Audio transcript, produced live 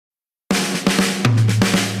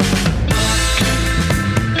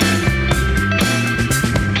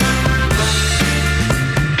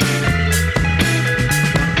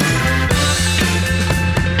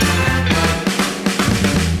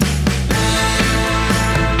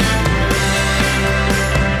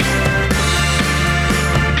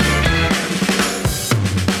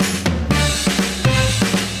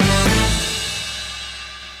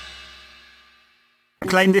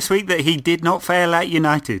claimed this week that he did not fail at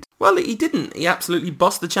United. Well, he didn't. He absolutely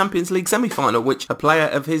bossed the Champions League semi-final, which a player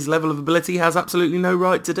of his level of ability has absolutely no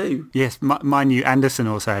right to do. Yes, mind you, Anderson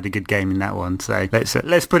also had a good game in that one. So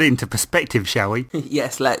let's put it into perspective, shall we?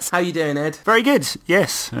 Yes, let's. How you doing, Ed? Very good.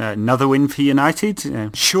 Yes, another win for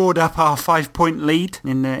United. Shored up our 5-point lead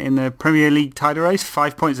in the Premier League title race.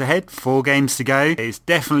 5 points ahead. 4 games to go. It's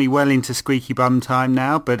definitely well into squeaky bum time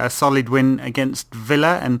now, but a solid win against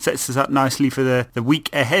Villa and sets us up nicely for the week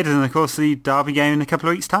ahead, and of course the Derby game in a couple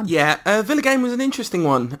of weeks' time. Yeah, Villa game was an interesting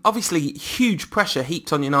one. Obviously, huge pressure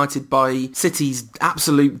heaped on United by City's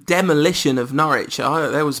absolute demolition of Norwich.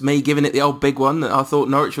 There was me giving it the old big one. I thought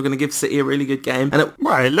Norwich were going to give City a really good game. And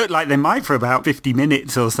it looked like they might for about 50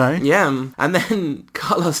 minutes or so. Yeah, and then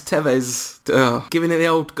Carlos Tevez giving it the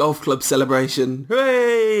old golf club celebration.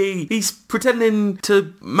 Hooray! He's pretending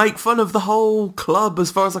to make fun of the whole club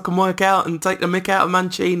as far as I can work out and take the mick out of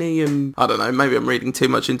Mancini, and I don't know, maybe I'm reading too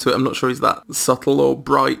much into it. I'm not sure he's that subtle or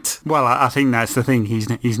bright. Well, I think that's the thing.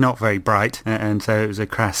 He's not very bright, and so it was a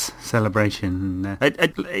crass celebration.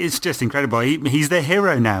 It's just incredible. He's their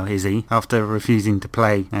hero now, is he? After refusing to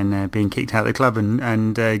play and being kicked out of the club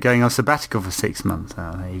and going on sabbatical for 6 months.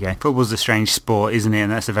 Oh, there you go. Football's a strange sport, isn't it?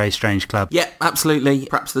 And that's a very strange club. Yeah, absolutely.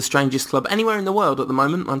 Perhaps the strangest club anywhere in the world at the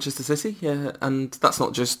moment, Manchester City. Yeah, and that's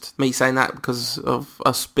not just me saying that because of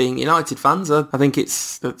us being United fans. I think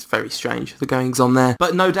it's very strange, the goings on there.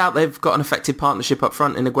 But no doubt they've got an effective partnership up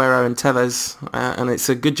front in Aguero and Tevez, and it's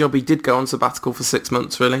a good job he did go on sabbatical for 6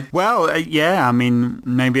 months, really. Well, yeah, I mean,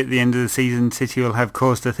 maybe at the end of the season, City will have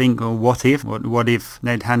cause to think, well, what if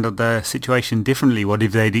they'd handled the situation differently? What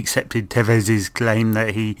if they'd accepted Tevez's claim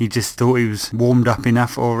that he just thought he was warmed up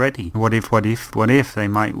enough already? What if they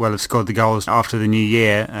might well have scored the goals after the new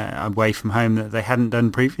year away from home that they hadn't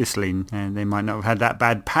done previously, and they might not have had that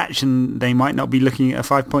bad patch, and they might not be looking at a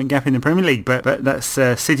 5-point gap in the Premier League. But that's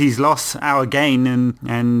City's loss, our gain,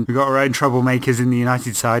 and we've got our own troublemakers in the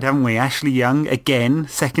United side, haven't we? Ashley Young, again,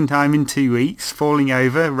 second time in 2 weeks, falling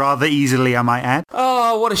over rather easily, I might add.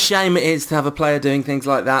 Oh, what a shame it is to have a player doing things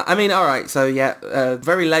like that. I mean, all right, so yeah,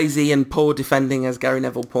 very lazy and poor defending, as Gary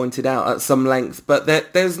Neville pointed out at some length, but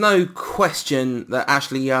there's no question that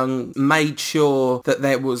Ashley Young made sure that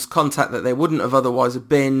there was contact that there wouldn't have otherwise have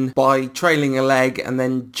been by trailing a leg and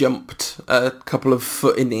then jumped a couple of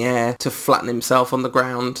foot in the air to flatten himself on the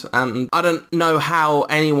ground. And I don't know how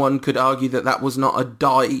anyone could argue that that was not a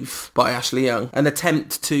dive by Ashley Young, an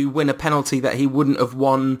attempt to win a penalty that he wouldn't have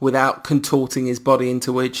won without contorting his body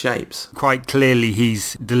into weird shapes. Quite clearly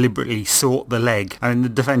he's deliberately sought the leg. I mean, the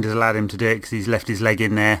defenders allowed him to do it because he's left his leg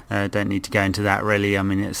in there. Don't need to go into that really. I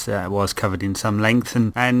mean, it was covered in some length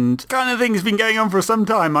and kind of thing has been going on for some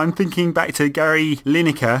time. I'm thinking back to Gary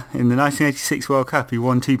Lineker in the 1986 World Cup. He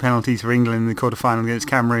won 2 penalties for England in the quarter-final against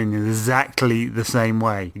Cameroon in exactly the same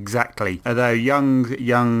way. Exactly. Although Young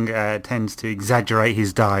tends to exaggerate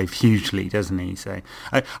his dive hugely, doesn't he? So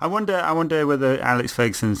I wonder whether Alex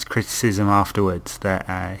Ferguson's criticism afterwards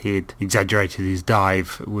that he had exaggerated his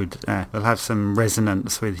dive will have some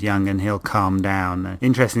resonance with Young and he'll calm down.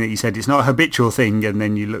 Interesting that you said it's not a habitual thing, and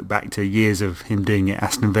then you look back to years of him doing it at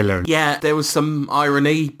Aston Villa. Yeah, there was some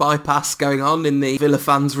irony bypass going on in the Villa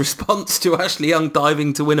fans' response to Ashley Young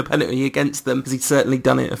diving to win a penalty against them, because he'd certainly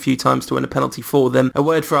done it a few times to win a penalty for them. A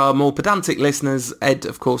word for our more pedantic listeners, Ed,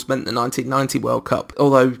 of course, meant the 1990 World Cup,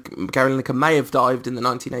 although Gary Lineker may have dived in the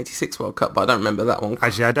 1986 World Cup, but I don't remember that one.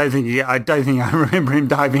 Actually, I don't think I remember him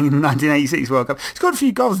diving in the 1986 World Cup. He scored a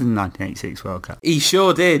few goals in the 1986 World Cup. He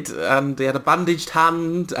sure did, and he had a bandaged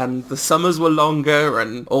hand, and the summers were longer,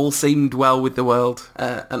 and all seemed well with the world,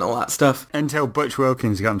 and all that stuff. Until Butch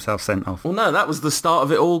Wilkins got himself sent off. Well, no, that was the start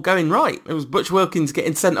of it all going right. It was Butch Wilkins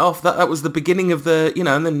getting sent off. That was the beginning of the,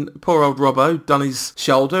 and then poor old Robbo done his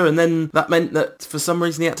shoulder, and then that meant that for some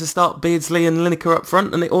reason he had to start Beardsley and Lineker up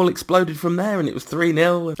front, and it all exploded from there, and it was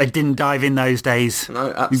 3-0. They didn't dive in those days.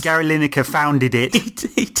 No, Gary Lineker founded it.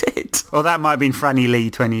 He did. Well, that might have been Franny Lee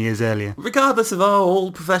 20 years earlier. Regardless of,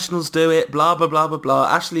 all professionals do it, blah, blah, blah, blah, blah,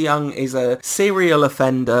 Ashley Young is a serial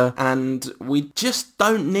offender, and we just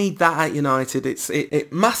don't need that at United.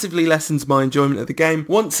 It massively lessens my enjoyment of the game.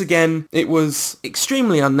 Once again, it was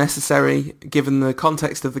extremely unnecessary given the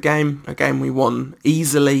context of the game. A game we won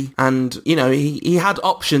easily, and, he had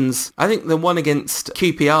options. I think the one against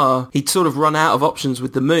QPR, he'd sort of run out of options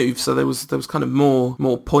with the move, so there was kind of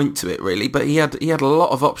more point to it, really, but he had a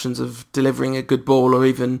lot of options of delivering a good ball or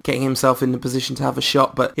even getting himself in the position to have a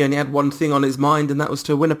shot, but he only had one thing on his mind, and that was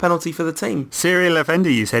to win a penalty for the team. Serial offender,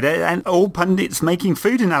 you said, and all pundits making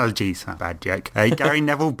food analogies. Oh, bad joke. Gary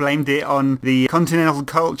Neville blamed it on the continental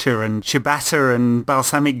culture and ciabatta and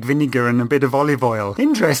balsamic vinegar and a bit of olive oil.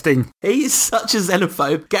 Interesting. He is such a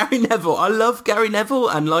xenophobe. Gary Neville. I love Gary Neville,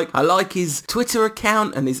 and I like his Twitter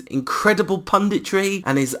account and his incredible punditry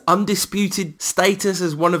and his undisputed status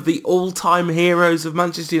as one of the all-time heroes of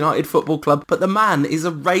Manchester United Football Club. But the man is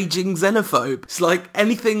a raging xenophobe. It's like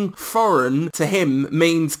anything foreign to him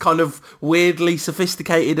means kind of weirdly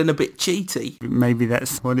sophisticated and a bit cheaty. Maybe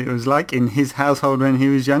that's what it was like in his household when he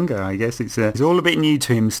was younger. I guess it's all a bit new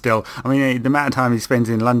to him still. I mean, the amount of time he spends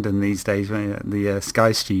in London these days at the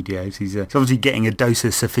Sky Studios, he's obviously getting a dose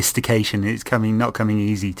of sophistication. It's not coming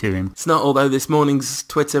easy to him. It's not, although this morning's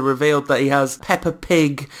Twitter revealed that he has Peppa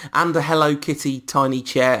Pig and a Hello Kitty tiny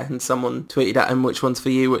chair, and someone tweeted at him, which one's for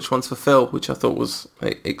you, which one's for Phil, which I thought was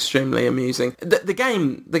extremely amusing. The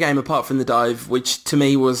game apart from the dive, which to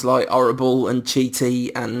me was like horrible and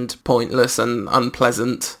cheaty and pointless and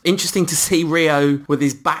unpleasant. Interesting to see Rio with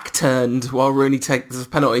his back turned while Rooney takes a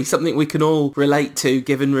penalty, something we can all relate to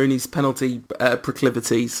given Rooney's penalty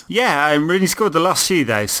proclivities. Yeah, Rooney scored the last few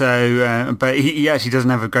though, so but he actually doesn't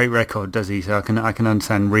have a great record, does he? So I can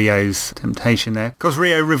understand Rio's temptation there. Of course,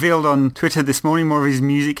 Rio revealed on Twitter this morning more of his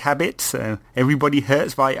music habits. Everybody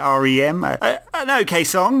Hurts by R.E.M. An okay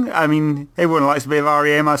song. I mean, everyone likes a bit of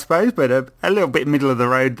R.E.M. I suppose, but a little bit middle of the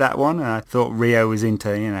road, that one. I thought Rio was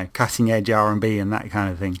into, cutting edge R&B and that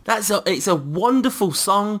kind of thing. It's a wonderful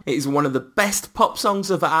song. It is one of the best pop songs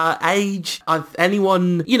of our age.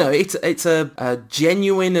 It's a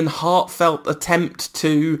genuine and heartfelt attempt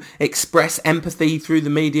to express empathy through the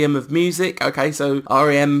medium of music. Okay, so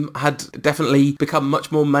R.E.M. had definitely become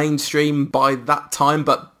much more mainstream by that time,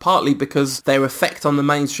 but partly because their effect on the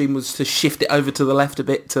mainstream was to shift it over to the left a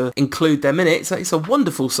bit to include them in it. So it's a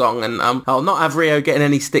wonderful song, and I'll not have Rio getting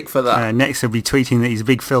any stick for that. Next he'll be tweeting that he's a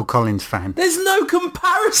big Phil Collins fan. There's no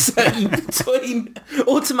comparison between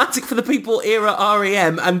Automatic for the People era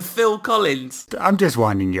R.E.M. and Phil Collins. I'm just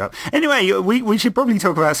winding you up. Anyway, we should probably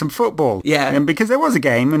talk about some football. Yeah. Because there was a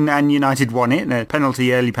game and United won it.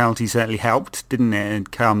 The early penalty certainly helped, didn't it?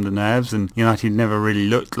 It calmed the nerves, and United never really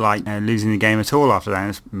looked like losing the game at all after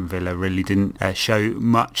that. Villa really didn't show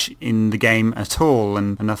much in the game at all,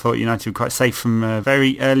 and I thought United were quite safe from a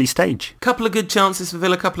very early stage. Couple of good chances for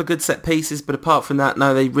Villa, couple of good set pieces, but apart from that,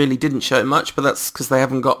 no, they really didn't show much, but that's because they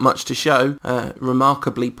haven't got much to show.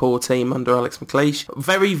 Remarkably poor team under Alex McLeish.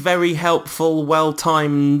 Very, very helpful,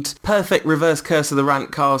 well-timed, perfect reverse curse of the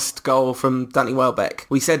rant cast goal from Danny Welbeck.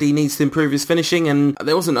 We said he needs to improve his finishing, and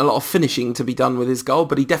there wasn't a lot of finishing to be done with his goal,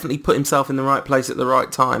 but he definitely put himself in the right place at the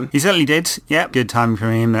right time. He certainly did. Yep, good timing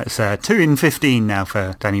from him. That's 2 in 15 now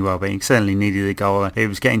for Danny Welbeck. He certainly needed a goal. It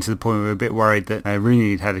was getting to the point where we were a bit worried that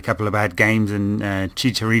Rooney had a couple of bad games and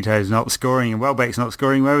Chicharito's not scoring and Welbeck's not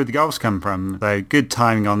scoring. Where would the goals come from? So good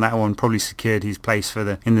timing on that one. Probably secured his place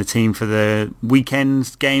in the team for the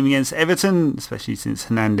weekend's game against Everton, especially since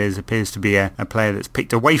Hernandez appears to be a player that's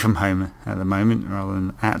picked away from home at the moment rather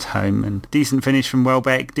than at home. And decent finish from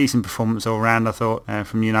Welbeck, decent performance all round, I thought,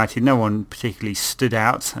 from United. No one particularly stood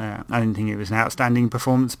out. I didn't think it was an outstanding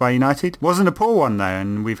performance by United. Wasn't a poor one though,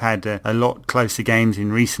 and we've had a lot closer games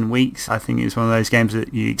in recent weeks. I think it's one of those games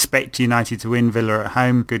that you expect United to win. Villa at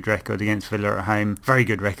home, good record against Villa at home, very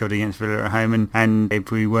good record against Villa at home, and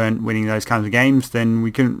if we weren't winning those kinds of games, then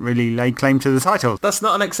we couldn't really lay claim to the title. That's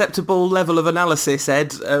not an acceptable level of analysis,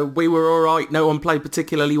 Ed. We were alright, no one played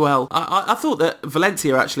particularly well. I thought that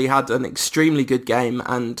Valencia actually had an extremely good game,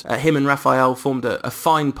 and him and Rafael formed a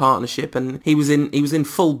fine partnership, and he was in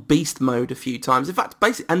full beast mode a few times. In fact,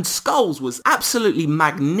 and Scholes was absolutely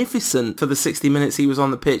magnificent for the 60 minutes he was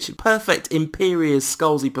on the pitch. Perfect, imperious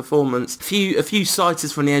Scholesy performance. A few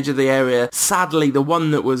sighters from the edge of the area. Sadly, the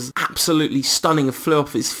one that was absolutely stunning flew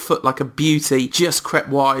off his foot like a beauty, just crept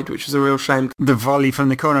wide, which was a real shame. The volley from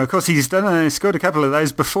the corner. Of course, he's scored a couple of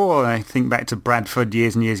those before. I think back to Bradford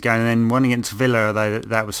years and years ago, and then one against Villa, although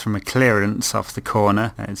that was from a clearance off the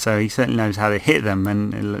corner. So he certainly knows how to hit them,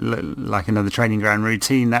 and like another training ground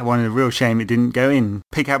routine. That one, a real shame it didn't go in.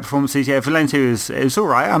 Pick out performances. Yeah, Valencia was all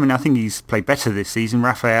right. I mean, I think he's played better this season.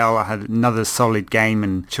 Rafael had another solid game,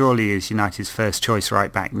 and surely is United's first choice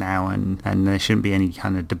right back now, and there shouldn't be any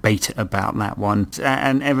kind of debate about that one.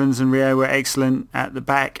 And Evans and Rio were excellent at the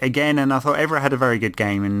back again, and I thought Evra had a very good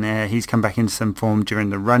game, and he's come back into some form during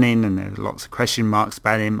the run-in, and there's lots of question marks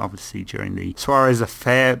about him. Obviously, during the Suarez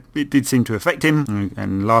affair, it did seem to affect him,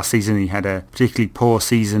 and last season he had a particularly poor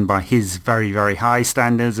season by his very, very high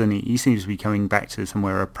standards, and he seems to be coming back to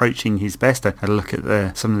somewhere approaching his best. A a look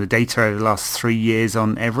at some of the data over the last 3 years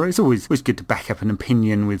on Evra. It's always good to back up an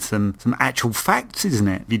opinion with some actual facts, isn't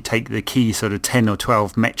it? If you take the key sort of 10 or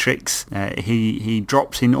 12 metrics, he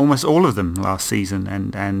dropped in almost all of them last season,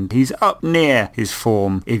 and he's up near his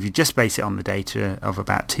form if you just base it on the data of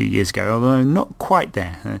about 2 years ago, although not quite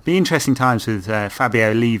there. Be interesting times with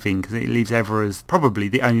Fabio leaving, because it leaves Evra as probably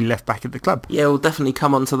the only left back at the club. Yeah, we'll definitely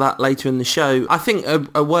come on to that later in the show. I think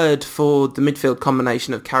a word for the midfield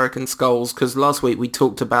combination of Carrick and Scholes, because last week we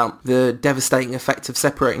talked about the devastating effect of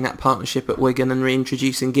separating that partnership at Wigan and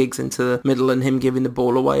reintroducing Giggs into the middle and him giving the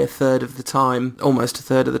ball away almost a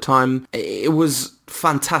third of the time. It was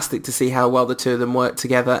fantastic to see how well the two of them worked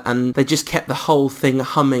together, and they just kept the whole thing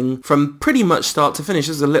humming from pretty much start to finish.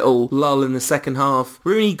 There's a little lull in the second half.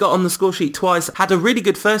 Rooney got on the score sheet twice, had a really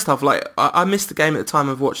good first half. Like, I missed the game at the time.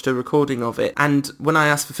 I've watched a recording of it, and when I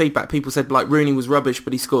asked for feedback, people said like Rooney was rubbish,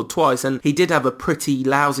 but he scored twice, and he did have a pretty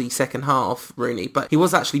lousy second half, Rooney, but he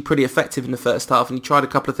was actually pretty effective in the first half, and he tried a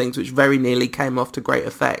couple of things which very nearly came off to great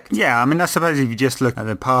effect. Yeah, I mean, I suppose if you just look at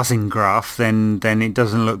the passing graph, then it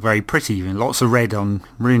doesn't look very pretty. Lots of red on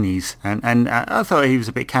Rooney's, and I thought he was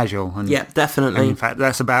a bit casual. And, yeah, definitely. And in fact,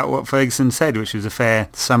 that's about what Ferguson said, which was a fair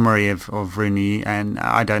summary of Rooney, and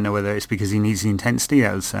I don't know whether it's because he needs the intensity,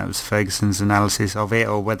 that was Ferguson's analysis of it,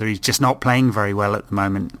 or whether he's just not playing very well at the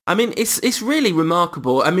moment. I mean, it's really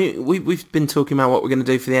remarkable. I mean, we've been talking about what we're going to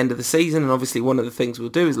do for the end of the season, and obviously one of the things we'll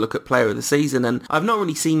do is look at player of the season, and I've not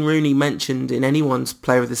really seen Rooney mentioned in anyone's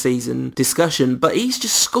player of the season discussion, but he's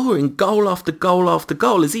just scoring goal after goal after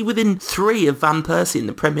goal. Is he within 3 of Van Persie in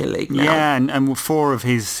the Premier League now? Yeah, and 4 of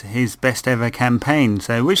his best ever campaign,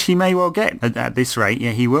 so which he may well get at this rate.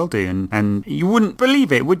 Yeah, he will do, and you wouldn't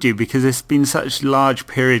believe it, would you? Because there's been such large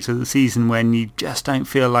periods of the season when you just don't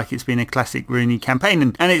feel like it's been a classic Rooney campaign,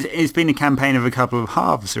 and it's been a campaign of a couple of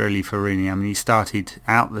halves really for Rooney. I mean, he started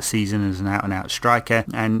out the season as an out-and-out striker,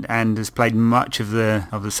 and has played much of the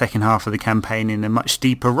second half of the campaign in a much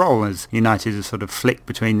deeper role, as United has sort of flicked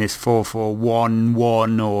between this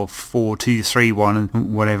 4-4-1-1 or 4-2-3-1,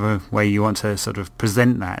 and whatever way you want to sort of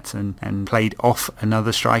present that, and played off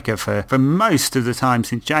another striker for most of the time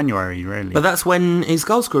since January, really. But that's when his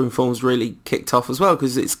goal scoring form's really kicked off as well,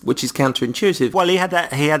 which is counterintuitive. Well, he had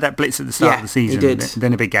that blitz at the start of the season. He did.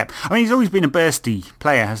 Then a big gap. I mean, he's always been a bursty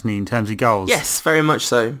player, hasn't he, in terms of goals? Yes, very much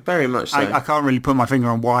so. Very much so. I can't really put my finger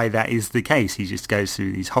on why that is the case. He just goes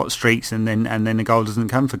through these hot streaks, and then the goal doesn't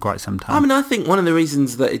come for quite some time. I mean, I think one of the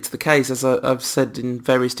reasons that it's the case, as I've said in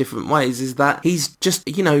various different ways, is that he's just,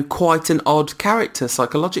 quite an odd character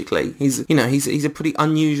psychologically. He's a pretty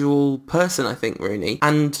unusual person, I think, Rooney.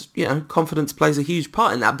 And, confidence plays a huge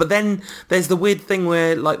part in that. But then there's the weird thing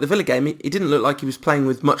where, like the Villa game, it didn't look like he was playing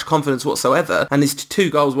with much confidence whatsoever. And his 2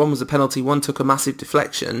 goals, one was a penalty, one took a massive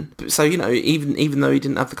deflection. So, even though he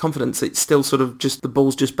didn't have the confidence, it's still sort of just, the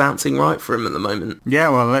ball's just bouncing right for him at the moment. Yeah,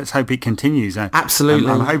 well, let's hope it continues. Absolutely.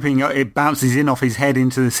 I'm hoping it bounces in off his head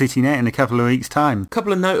into the City net in a couple of weeks' time. A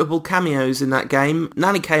couple of notable cameos in that game.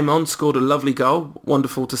 Nani came on, scored a lovely goal.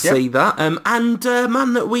 Wonderful to see that. And a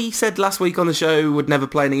man that we said last week on the show would never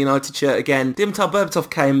play in a United shirt again, Dimitar Berbatov,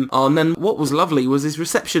 came on, and what was lovely was his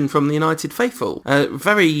reception from the United faithful.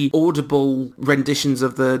 Very audible renditions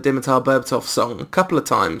of the Dimitar Berbatov song a couple of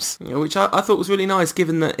times, which I thought was really nice,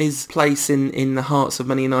 given that his place in the hearts of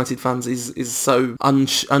many United fans is so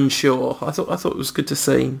unsure. I thought it was good to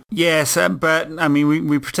see. Yes, but I mean,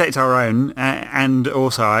 we protect our own, and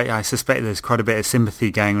also I suspect there's quite a bit of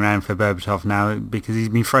sympathy going around for Berbatov now, because he's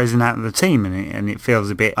been frozen out of the team, and it feels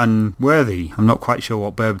a bit unworthy. I'm not quite sure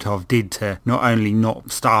what Berbatov did to not only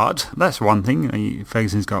not start. That's one thing.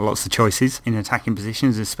 Ferguson's got lots of choices in attacking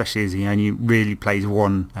positions, especially as he only really plays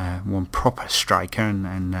one proper striker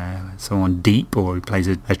and someone deep, or he plays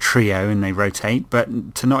a trio and they rotate.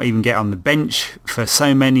 But to not even get on the bench for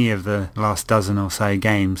so many of the last dozen or so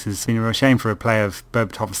games has been a real shame for a player of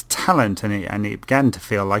Berbatov's talent, and it began to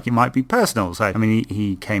feel like it might be personal. So I mean,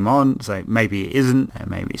 he came on, so maybe it isn't.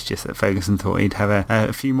 Maybe it's just that Ferguson thought he'd have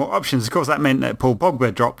a few more options. Of course, that meant that Paul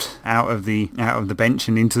Pogba dropped out of the bench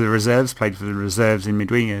and into the reserves, played for the reserves in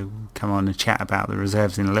midweek. We'll come on and chat about the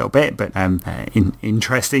reserves in a little bit, but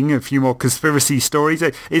interesting. A few more conspiracy stories.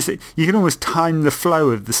 You can almost time the flow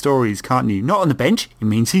of the stories, can't you? Not on the bench, it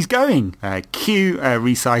means he's going. Cue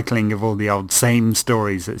recycling of all the old same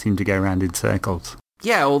stories that seem to go around in circles.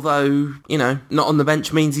 Yeah, although, not on the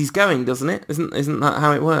bench means he's going, doesn't it? Isn't that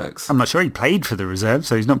how it works? I'm not sure he played for the reserve,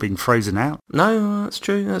 so he's not being frozen out. No, that's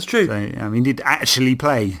true. So, he did actually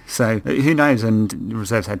play. So, who knows? And the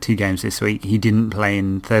reserves had 2 games this week. He didn't play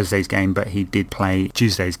in Thursday's game, but he did play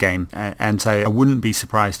Tuesday's game. And so I wouldn't be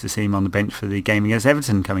surprised to see him on the bench for the game against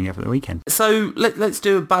Everton coming up at the weekend. So, let's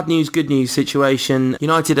do a bad news, good news situation.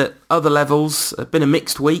 United at other levels, been a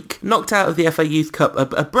mixed week. Knocked out of the FA Youth Cup,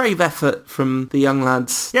 a brave effort from the young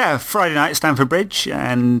lads. Yeah, Friday night, Stamford Bridge,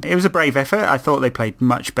 and it was a brave effort. I thought they played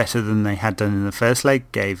much better than they had done in the first leg,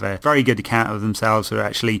 gave a very good account of themselves.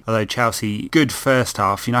 Although Chelsea, good first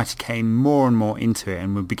half, United came more and more into it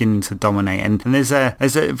and were beginning to dominate. And there's a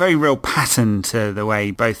very real pattern to the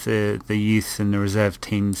way both the youth and the reserve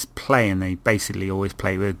teams play, and they basically always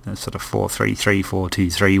play with a sort of 4-3-3,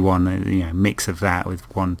 4-2-3-1, mix of that with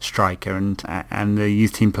one striker, and the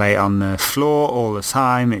youth team play on the floor all the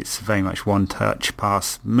time. It's very much one touch,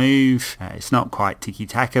 pass, move. It's not quite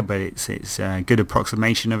tiki-taka, but it's a good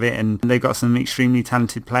approximation of it, and they've got some extremely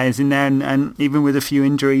talented players in there, and even with a few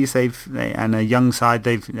injuries and a young side,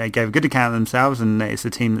 they gave a good account of themselves, and it's a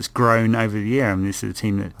team that's grown over the year. I mean, this is a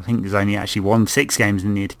team that I think has only actually won 6 games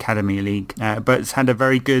in the Academy League, but it's had a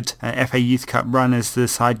very good FA Youth Cup run as the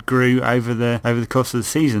side grew over the course of the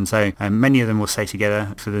season. So many of them will stay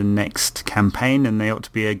together for the next campaign, and they ought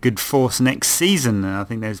to be a good force next season. And I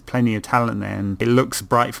think there's plenty of talent there, and it looks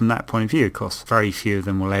bright from that point of view. Of course, very few of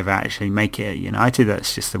them will ever actually make it at United.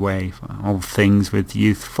 That's just the way of things with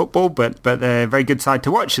youth football, but they're a very good side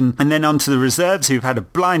to watch. And then on to the reserves, who've had a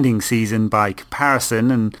blinding season by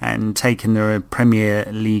comparison, and taken the Premier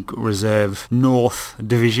League Reserve North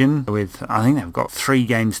Division with, I think they've got 3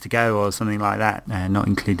 games to go or something like that, not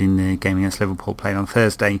including the game against Liverpool played on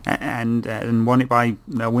Thursday, and win it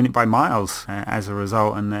by miles as a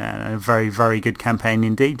result, and a very, very good campaign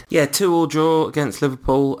indeed. Yeah, 2-2 draw against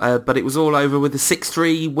Liverpool, but it was all over with a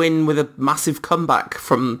 6-3 win with a massive comeback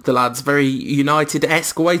from the lads. Very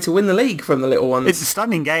United-esque way to win the league from the little ones. It's a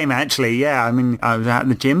stunning game, actually. Yeah, I mean, I was out in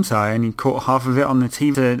the gym, so I only caught half of it on the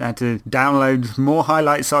TV. I had to download more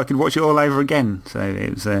highlights so I could watch it all over again. So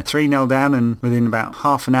it was 3-0 down, and within about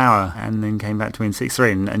half an hour, and then came back to win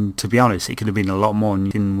 6-3. And to be honest, it could have been a lot more.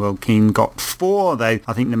 And Will Keane got 4, though.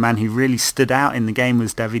 I think the man who really stood out in the game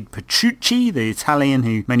was David Petrucci, the Italian,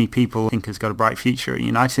 who many people think has got a bright future at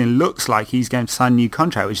United. It looks like he's going to sign a new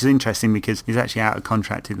contract, which is interesting because he's actually out of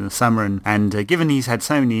contract in the summer, and given he's had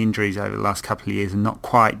so many injuries over the last couple of years and not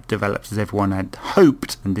quite developed as everyone had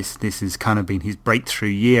hoped, and this has kind of been his breakthrough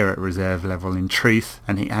year at reserve level in truth,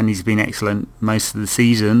 and he's been excellent most of the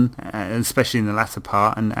season, especially in the latter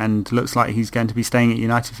part, and looks like he's going to be staying at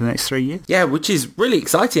United for the next 3 years. Yeah, which is really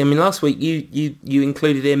exciting. I mean, last week you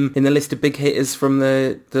included him in the list of big hitters from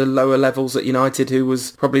the lower levels at United, who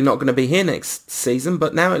was probably not going to be here next season,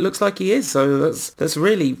 but now it looks like he is, so that's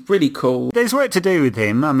really, really cool. There's work to do with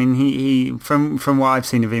him. I mean, he from what I've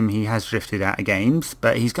seen of him, he has drifted out of games,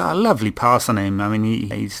 but he's got a lovely pass on him. I mean,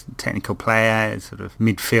 he's a technical player, sort of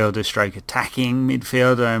midfielder stroke attacking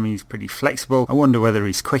midfielder. I mean, he's pretty flexible. I wonder whether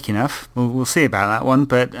he's quick enough. We'll see about that one,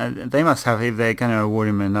 but they must have, if they're going to award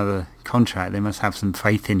him another contract, they must have some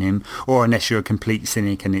faith in him, or unless you're a complete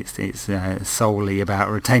cynic and it's solely about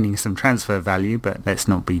retaining some transfer value. But let's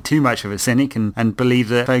not be too much of a cynic and believe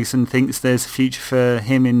that Ferguson thinks there's a future for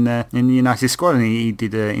him in the United squad. And he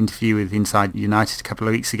did an interview with Inside United a couple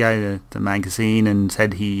of weeks ago, the magazine, and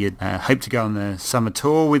said he had hoped to go on the summer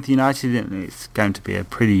tour with United. It's going to be a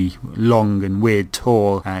pretty long and weird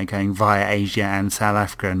tour, going via Asia and South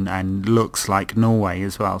Africa, and looks like Norway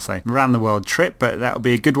as well, so around the world trip, but that'll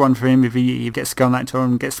be a good one for him if he gets to go on that tour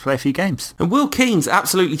and gets to play a few games. And Will Keane's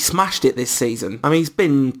absolutely smashed it this season. I mean, he's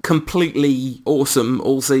been completely awesome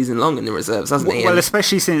all season long in the reserves, hasn't he? Well,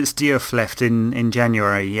 especially since Diouf left in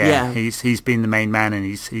January. Yeah. He's been the main man, and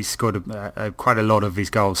he's scored quite a lot of his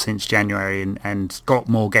goals since January, and got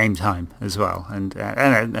more game time as well. And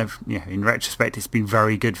in retrospect, it's been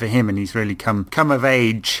very good for him, and he's really come of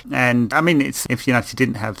age. And I mean, if United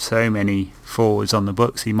didn't have so many forwards on the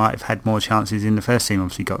books, he might have had more chances in the first team.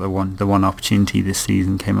 Obviously got the one opportunity this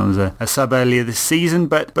season, came on as a sub earlier this season,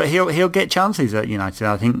 but he'll get chances at United.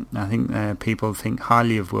 I think people think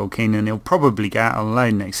highly of Will Keane, and he'll probably go out on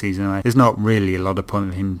loan next season. There's not really a lot of point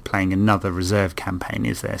of him playing another reserve campaign,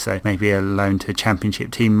 is there? So maybe a loan to a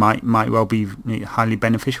championship team might well be highly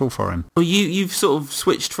beneficial for him. Well, you've sort of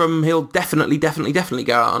switched from he'll definitely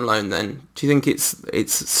go out on loan then. Do you think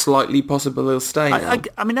it's slightly possible he'll stay now?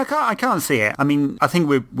 I mean, I can't see it. I mean, I think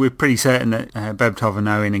we're pretty certain that Berbatov and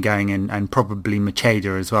Owen are going, and probably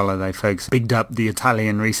Macheda as well, although folks bigged up the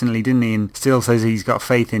Italian recently, didn't he? And still says he's got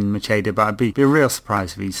faith in Macheda, but I'd be a real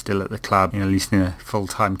surprise if he's still at the club, at least in a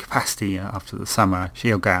full-time capacity after the summer.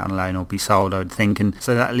 He'll go out on loan or be sold, I would think, and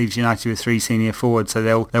so that leaves United with 3 senior forwards, so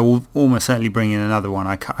they'll almost certainly bring in another one.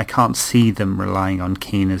 I can't see them relying on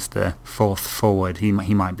Keane as the 4th forward. He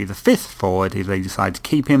might be the 5th forward if they decide to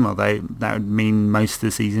keep him, although that would mean most of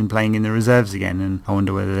the season playing in the reserves again, and I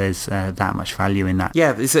wonder whether there's that much value in that.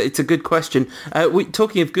 Yeah, it's a good question.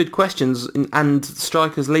 Talking of good questions and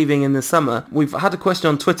strikers leaving in the summer, we've had a question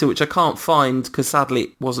on Twitter which I can't find because sadly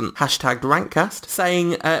it wasn't hashtagged Rankcast,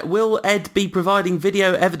 saying, will Ed be providing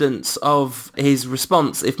video evidence of his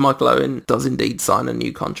response if Michael Owen does indeed sign a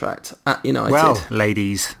new contract at United? Well,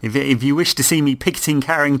 ladies, if you wish to see me picketing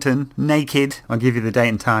Carrington naked, I'll give you the date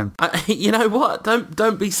and time. You know what?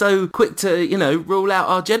 Don't be so quick to rule out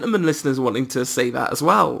our gentlemen listeners wanting to see that as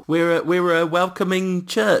well. We're a welcoming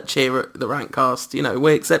church here at the Rankcast.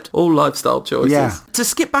 We accept all lifestyle choices. Yeah. To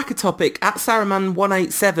skip back a topic, at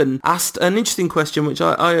Saruman187 asked an interesting question which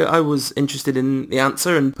I was interested in the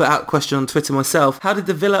answer and put out a question on Twitter myself. How did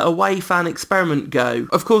the Villa away fan experiment go?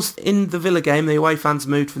 Of course, in the Villa game, the away fans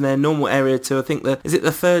moved from their normal area to, I think, is it the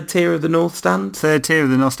 3rd tier of the North Stand? 3rd tier of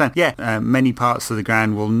the North Stand. Yeah, many parts of the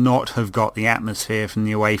ground will not have got the atmosphere from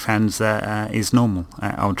the away fans that is normal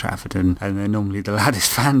at Old Trafford, and they're normally the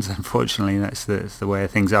loudest fans, unfortunately. That's the way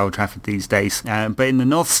of things at Old Trafford these days. But in the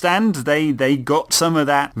North Stand, they got some of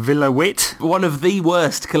that Villa wit. One of the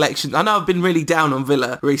worst collections. I know I've been really down on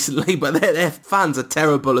Villa recently, but their fans are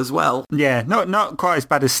terrible as well. Yeah, not quite as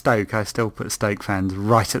bad as Stoke. I still put Stoke fans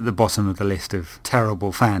right at the bottom of the list of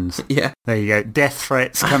terrible fans. Yeah. There you go. Death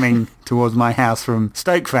threats coming towards my house from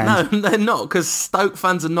Stoke fans. No, they're not, because Stoke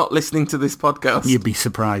fans are not listening to this podcast. You'd be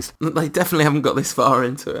surprised. They definitely haven't got this far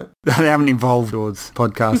into it. They haven't evolved towards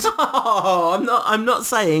podcasts. No, I'm not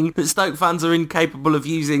saying that Stoke fans are incapable of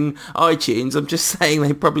using iTunes. I'm just saying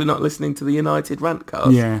they're probably not listening to the United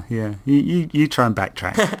Rantcast. Yeah. You try and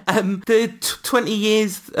backtrack. The 20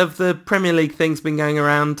 years of the Premier League thing's been going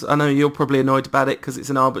around. I know you're probably annoyed about it because it's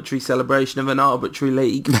an arbitrary celebration of an arbitrary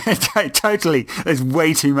league. Totally. There's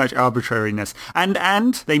way too much arbitrariness.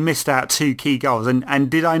 And they missed out 2 key goals.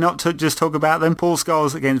 And did I not just talk about them? Paul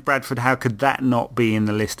Scholes against Bradford, how could that not be in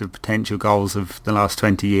the list of potential goals of the last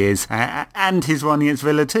 20 years? And his one against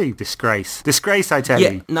Villa too. Disgrace, I tell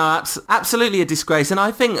you. No, absolutely a disgrace. And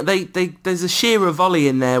I think there's a Shearer volley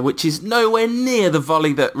in there, which is nowhere near the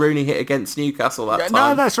volley that Rooney hit against Newcastle that time.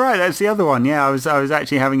 No, that's right. That's the other one. Yeah, I was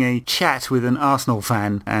actually having a chat with an Arsenal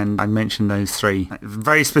fan, and I mentioned those 3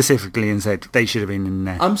 very specifically and said they should have been in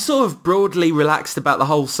there. I'm sort of broadly relaxed about the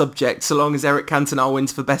whole subject, so long as Eric Cantona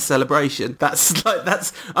wins for best celebration.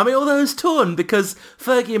 Although it's torn because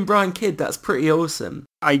Fergie and Brian Kidd, that's pretty awesome.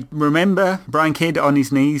 I remember Brian Kidd on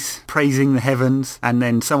his knees praising the heavens, and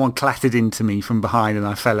then someone clattered into me from behind and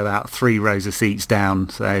I fell about 3 rows of seats down.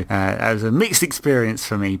 So that was a mixed experience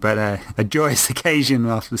for me, but a joyous occasion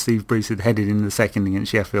after Steve Bruce had headed in the second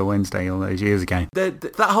against Sheffield Wednesday all those years ago.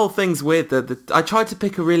 That whole thing's weird. I tried to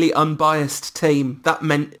pick a really unbiased team. That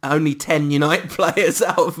meant only 10 United players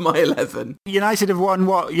out of my 11. United have won,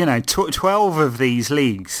 12 of these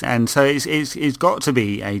leagues, and so it's got to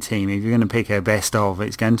be a team. If you're going to pick a best of,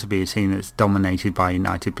 it's going to be a team that's dominated by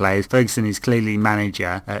United players. Ferguson is clearly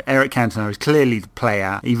manager. Eric Cantona is clearly the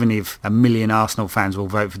player, even if a million Arsenal fans will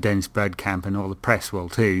vote for Dennis Bergkamp and all the press will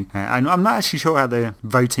too. I'm not actually sure how the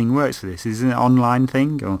voting works for this. Is it an online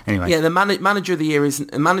thing? Or anyway? Yeah, the manager of the year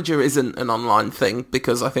isn't an online thing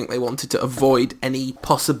because I think they wanted to avoid any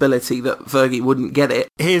possibility that Fergie wouldn't get it.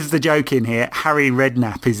 Here's the joke in here. Harry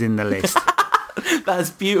Redknapp is in the list. That's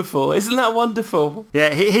beautiful. Isn't that wonderful?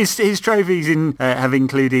 Yeah, his trophies have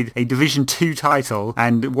included a Division 2 title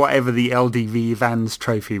and whatever the LDV Vans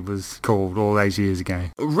trophy was called all those years ago.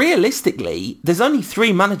 Realistically, there's only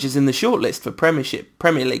 3 managers in the shortlist for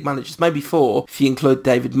Premier League managers, maybe 4 if you include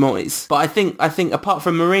David Moyes. But I think apart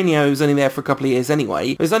from Mourinho, who's only there for a couple of years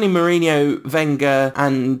anyway, there's only Mourinho, Wenger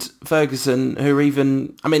and Ferguson who are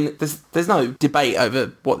even... I mean, there's no debate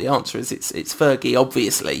over what the answer is. It's Fergie,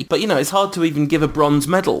 obviously. But, it's hard to even give a bronze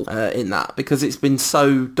medal in that because it's been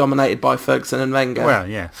so dominated by Ferguson and Wenger. Well,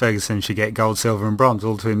 yeah, Ferguson should get gold, silver and bronze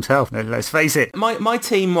all to himself. Let's face it. My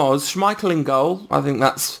team was Schmeichel in goal. I think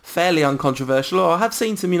that's fairly uncontroversial. I have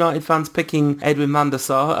seen some United fans picking Edwin van der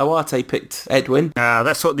Sar. Awate picked Edwin.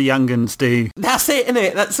 That's what the young guns do. That's it, isn't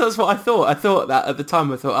it? That's what I thought. I thought that at the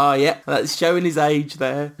time. I thought, yeah, that's showing his age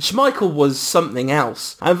there. Schmeichel was something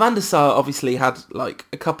else. And van der Sar obviously had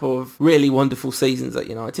a couple of really wonderful seasons at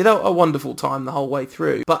United. A wonderful time the whole whole way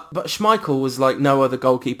through. But Schmeichel was like no other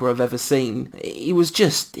goalkeeper I've ever seen. He was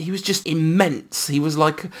just immense. He was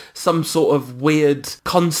like some sort of weird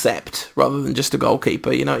concept rather than just a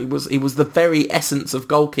goalkeeper. You know, he was the very essence of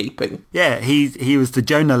goalkeeping. Yeah, he was the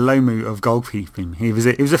Jonah Lomu of goalkeeping. He was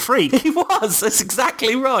a freak. He was. That's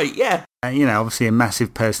exactly right. Yeah. You know, obviously a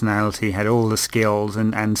massive personality, had all the skills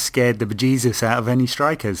and scared the bejesus out of any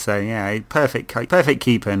strikers. So, yeah, perfect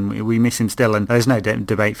keeper, and we miss him still. And there's no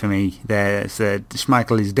debate for me there.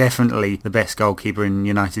 Schmeichel is definitely the best goalkeeper in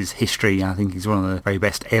United's history. I think he's one of the very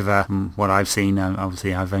best ever from what I've seen.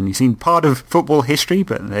 Obviously, I've only seen part of football history,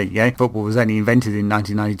 but there you go. Football was only invented in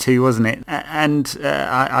 1992, wasn't it? And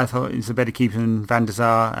I thought he's a better keeper than Van der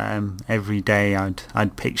Sar. Every day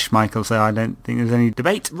I'd pick Schmeichel, so I don't think there's any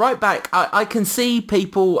debate. Right back. I can see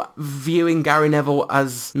people viewing Gary Neville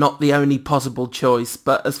as not the only possible choice,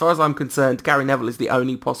 but as far as I'm concerned, Gary Neville is the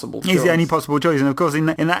only possible choice. He's the only possible choice, and of course in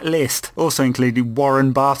that list also included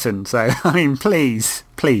Warren Barton, so I mean, please.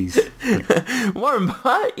 Warren,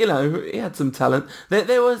 you know, he had some talent.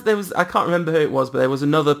 There was I can't remember who it was, but there was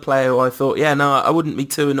another player who I thought, yeah, no, I wouldn't be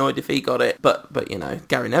too annoyed if he got it. But you know,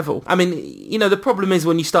 Gary Neville. I mean, you know, the problem is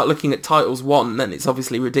when you start looking at titles won, then it's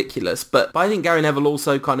obviously ridiculous. But I think Gary Neville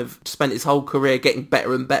also kind of spent his whole career getting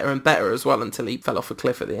better and better and better as well until he fell off a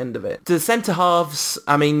cliff at the end of it. The centre halves,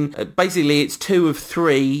 I mean, basically it's 2 of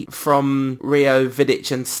 3 from Rio,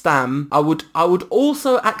 Vidic and Stam. I would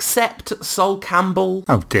also accept Sol Campbell.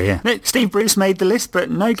 Oh dear. Steve Bruce made the list, but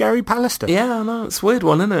no Gary Pallister. Yeah, I know. It's a weird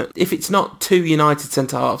one, isn't it? If it's not 2 United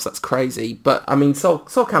centre-halves, that's crazy. But, I mean, Sol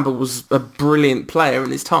Campbell was a brilliant player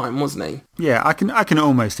in his time, wasn't he? Yeah, I can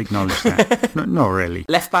almost acknowledge that. Not really.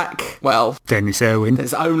 Left back, well... Dennis Irwin.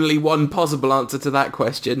 There's only one possible answer to that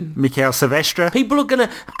question. Mikael Silvestre. People are going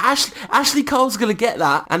to... Ashley Cole's going to get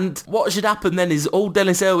that, and what should happen then is all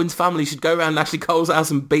Dennis Irwin's family should go around Ashley Cole's house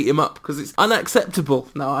and beat him up, because it's unacceptable.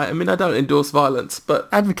 No, I mean, I don't endorse violence, but...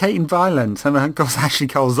 Advocating violence. I mean, of course, Ashley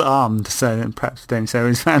Cole's armed, so perhaps Dennis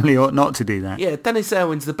Irwin's family ought not to do that. Yeah, Dennis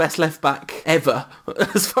Irwin's the best left back ever,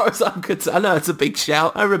 as far as I'm concerned. I know it's a big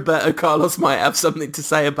shout. Roberto Carlos might have something to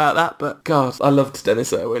say about that, but God, I loved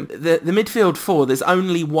Dennis Irwin. The midfield 4, there's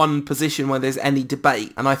only one position where there's any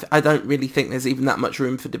debate, and I don't really think there's even that much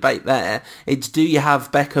room for debate there. It's do you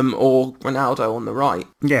have Beckham or Ronaldo on the right?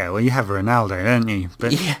 Yeah, well, you have Ronaldo, don't you?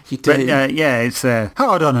 But, yeah, you do. But, yeah, it's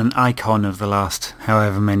hard on an icon of the last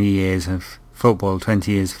however many years of football,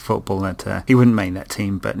 20 years of football, that he wouldn't make that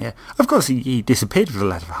team. But yeah, of course he disappeared for the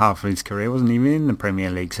latter half of his career, wasn't even in the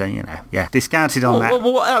Premier League, so you know, yeah, discounted on that.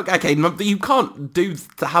 Okay, you can't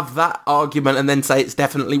have that argument and then say it's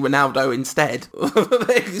definitely Ronaldo instead.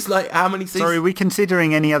 It's like, how many seasons? Sorry, are we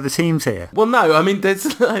considering any other teams here? Well, no, I mean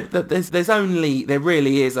there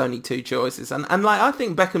really is only 2 choices, and like I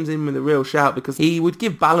think Beckham's in with a real shout because he would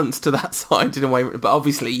give balance to that side in a way, but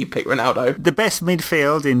obviously you pick Ronaldo. The best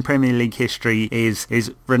midfield in Premier League history is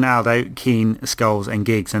Ronaldo, Keane, Scholes and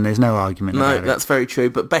Giggs, and there's no argument about it. No, that's very true,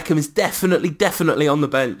 but Beckham is definitely on the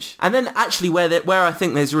bench. And then actually where I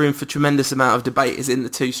think there's room for tremendous amount of debate is in the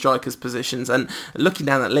 2 strikers positions, and looking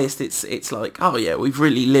down that list, it's like, oh yeah, we've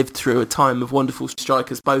really lived through a time of wonderful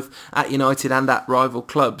strikers both at United and at rival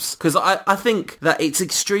clubs, because I think that it's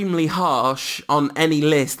extremely harsh on any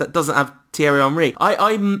list that doesn't have Thierry Henry.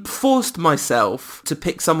 I forced myself to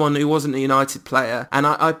pick someone who wasn't a United player, and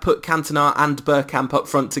I put Cantona and Bergkamp up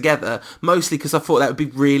front together, mostly because I thought that would be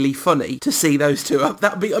really funny to see those two up.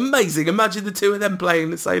 That would be amazing. Imagine the 2 of them playing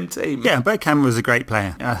in the same team. Yeah, Bergkamp was a great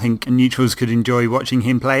player. I think neutrals could enjoy watching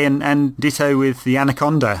him play, and ditto with the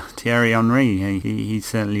Anaconda, Thierry Henry. He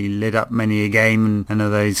certainly lit up many a game, and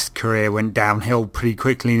although his career went downhill pretty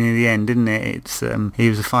quickly near the end, didn't it? He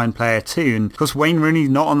was a fine player too, and of course Wayne Rooney's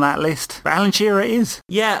not on that list. But Alan Shearer is.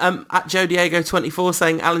 Yeah, at Joe Diego 24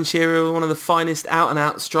 saying Alan Shearer, one of the finest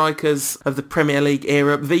out-and-out strikers of the Premier League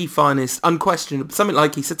era, the finest, unquestionably, something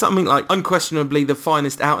like unquestionably the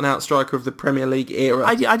finest out-and-out striker of the Premier League era.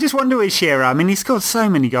 I just wonder with Shearer, I mean, he scored so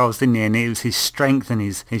many goals, didn't he? And it was his strength and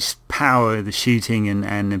his power, the shooting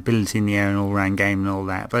and ability in the air and all-round game and all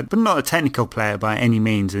that, but not a technical player by any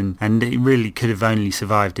means, and he really could have only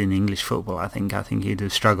survived in English football. I think he'd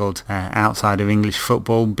have struggled outside of English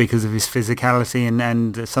football because of his physicality,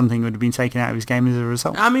 and something would have been taken out of his game as a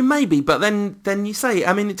result. I mean, maybe, but then you say,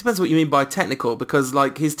 I mean, it depends what you mean by technical, because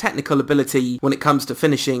like his technical ability when it comes to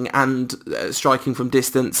finishing and striking from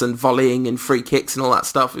distance and volleying and free kicks and all that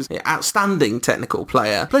stuff is an outstanding technical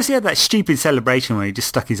player. Plus he had that stupid celebration where he just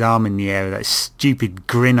stuck his arm in the air with that stupid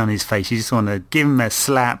grin on his face. You just want to give him a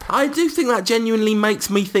slap. I do think that genuinely makes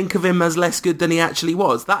me think of him as less good than he actually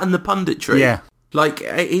was. That and the punditry. Yeah. Like,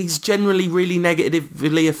 he's generally really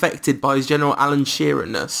negatively affected by his general Alan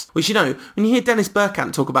Shearer-ness. Which, you know, when you hear Dennis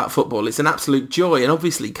Bergkamp talk about football, it's an absolute joy. And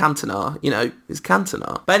obviously Cantona, you know, is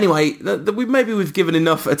Cantona. But anyway, maybe we've given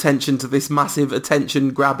enough attention to this massive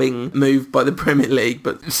attention-grabbing move by the Premier League.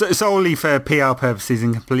 But solely for PR purposes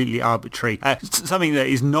and completely arbitrary. Something that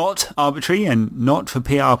is not arbitrary and not for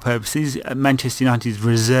PR purposes, Manchester United's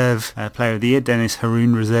reserve player of the year, Dennis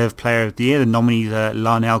Haroun, reserve player of the year. The nominees are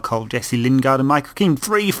Larnell Cole, Jesse Lingard and Michael Keane.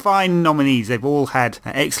 3 fine nominees. They've all had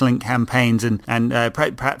excellent campaigns and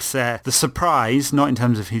perhaps the surprise, not in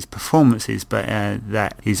terms of his performances, but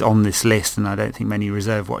that he's on this list, and I don't think many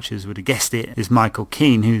reserve watchers would have guessed it, is Michael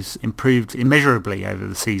Keane, who's improved immeasurably over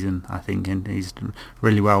the season, I think, and he's done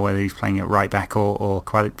really well, whether he's playing at right back or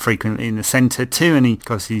quite frequently in the centre too, and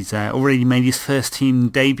he's already made his first team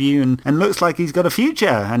debut and looks like he's got a future,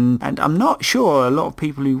 and I'm not sure a lot of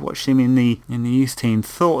people who watched him in the youth team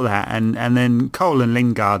thought that, and then Cole and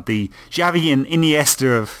Lingard, the Xavi and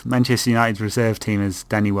Iniesta of Manchester United's reserve team, as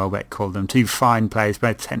Danny Welbeck called them. 2 fine players,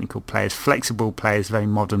 both technical players, flexible players, very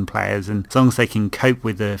modern players, and as long as they can cope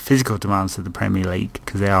with the physical demands of the Premier League,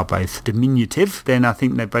 because they are both diminutive, then I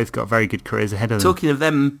think they've both got very good careers ahead of them. Talking of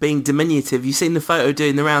them being diminutive, you've seen the photo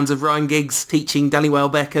doing the rounds of Ryan Giggs teaching Danny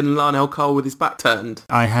Welbeck and Larnell Cole with his back turned.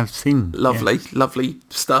 I have seen. Lovely, yeah. Lovely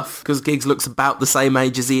stuff, because Giggs looks about the same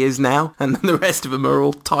age as he is now, and the rest of them are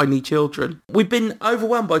all tiny children. We've been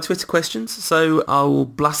overwhelmed by Twitter questions, so I'll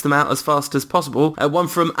blast them out as fast as possible. One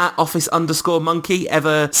from @office_monkey,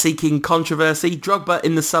 ever seeking controversy. Drogba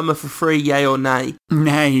in the summer for free, yay or nay?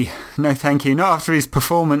 Nay, no thank you. Not after his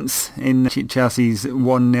performance in Chelsea's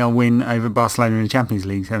 1-0 win over Barcelona in the Champions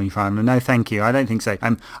League semi-final. No thank you. I don't think so.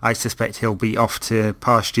 I suspect he'll be off to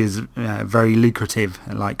pastures very lucrative,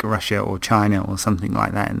 like Russia or China or something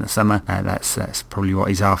like that in the summer. That's probably what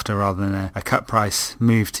he's after, rather than a cut price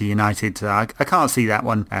move to United. I can't see that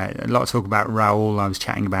one. A lot of talk about Raul. I was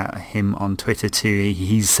chatting about him on Twitter too.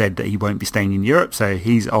 He's said that he won't be staying in Europe, so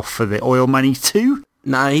he's off for the oil money too.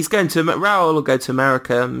 No, he's going to... Raul will go to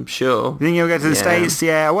America, I'm sure. You think he'll go to the States?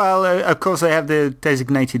 Yeah, well, of course they have the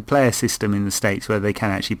designated player system in the States where they can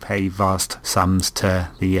actually pay vast sums to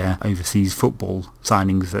the overseas football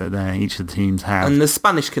signings that each of the teams have. And the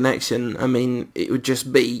Spanish connection, I mean, he would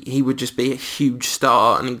just be a huge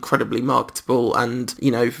star and incredibly marketable, and, you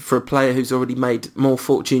know, for a player who's already made more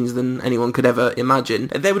fortunes than anyone could ever imagine.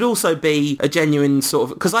 There would also be a genuine sort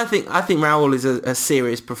of... Because I think Raul is a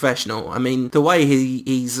serious professional. I mean, the way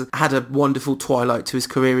he's had a wonderful twilight to his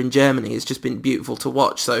career in Germany. It's just been beautiful to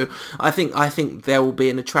watch. So I think there will be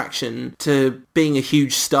an attraction to being a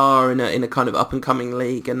huge star in a kind of up and coming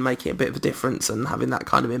league and making a bit of a difference and having that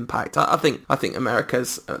kind of impact. I think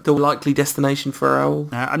America's the likely destination for Raul.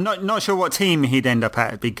 I'm not sure what team he'd end up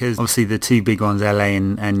at, because obviously the 2 big ones, LA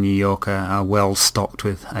and New York, are well stocked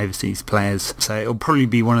with overseas players. So it'll probably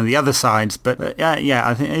be one of the other sides. But yeah,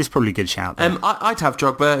 I think it's probably a good shout. I'd have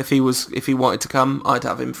Drogba if he wanted to come. I'd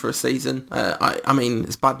have him for a season. I mean,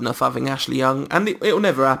 it's bad enough having Ashley Young, and it'll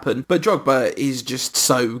never happen. But Drogba is just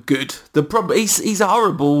so good. The problem, he's a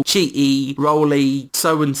horrible, cheaty, rolly,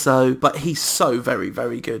 so-and-so, but he's so very,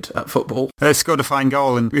 very good at football. Scored a fine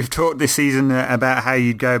goal, and we've talked this season about how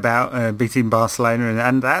you'd go about beating Barcelona,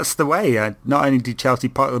 and that's the way. Not only did Chelsea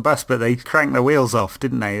park the bus, but they cranked the wheels off,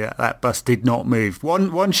 didn't they? That bus did not move.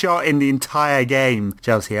 One shot in the entire game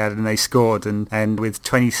Chelsea had, and they scored, and with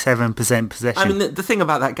 27% possession. I mean, the thing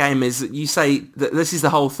about that game is that you say that this is the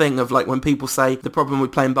whole thing of, like, when people say the problem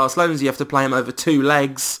with playing Barcelona is you have to play them over 2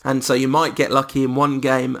 legs, and so you might get lucky in one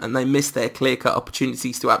game and they miss their clear-cut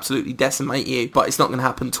opportunities to absolutely decimate you, but it's not going to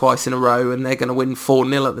happen twice in a row, and they're going to win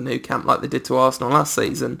 4-0 at the Nou Camp like they did to Arsenal last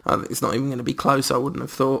season. It's not even going to be close, I wouldn't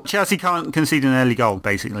have thought. Chelsea can't concede an early goal,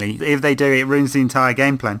 basically. If they do, it ruins the entire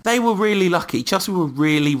game plan. They were really lucky. Chelsea were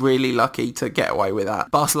really, really lucky to get away with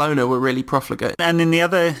that. Barcelona were really profligate. And in the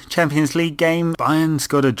other Champions League game, Bayern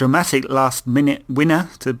scored a dramatic last-minute winner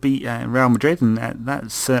to beat Real Madrid, and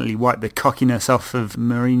that certainly wiped the cockiness off of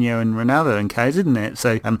Mourinho and Ronaldo and co, didn't it?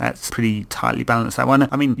 So that's pretty tightly balanced, that one.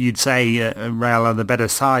 I mean, you'd say Real are the better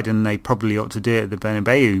side, and they probably ought to do it at the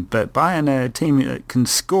Bernabeu, but Bayern are a team that can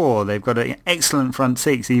score. They've got an excellent front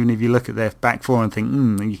six, even if you look at their back four and think,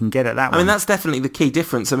 you can get at that one. I mean, that's definitely the key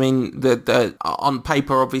difference. I mean, the on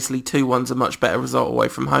paper, obviously, 2-1's a much better result away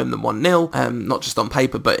from home than 1-0. Not just on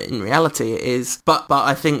paper, but in reality it is. is. But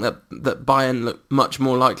I think that Bayern look much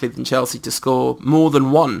more likely than Chelsea to score more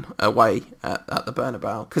than one away at the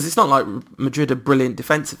Bernabeu, because it's not like Madrid are brilliant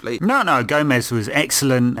defensively. No, Gomez was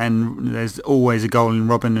excellent, and there's always a goal in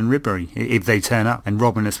Robben and Ribéry if they turn up, and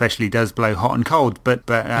Robben especially does blow hot and cold, but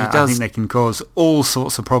I think they can cause all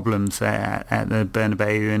sorts of problems at the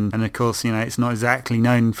Bernabeu, and of course, it's not exactly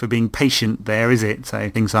known for being patient there, is it? So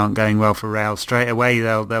things aren't going well for Real. Straight away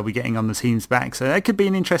they'll be getting on the team's back, so that could be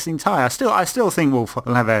an interesting tie. I still think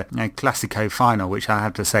we'll have a Clasico final, which I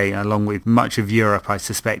have to say, along with much of Europe, I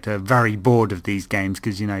suspect are very bored of these games,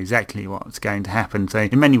 because you know exactly what's going to happen. So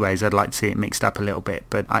in many ways I'd like to see it mixed up a little bit,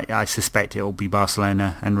 but I suspect it will be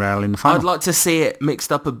Barcelona and Real in the final. I'd like to see it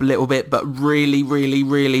mixed up a little bit, but really, really,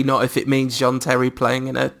 really not if it means John Terry playing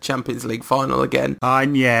in a Champions League final again.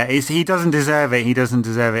 Yeah, he doesn't deserve it. He doesn't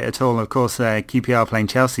deserve it at all. Of course, QPR playing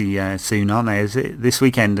Chelsea soon, aren't they? Is it this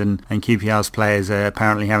weekend? And QPR's players are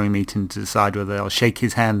apparently having a meeting to decide whether they'll shake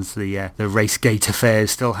his hands. The RaceGate affair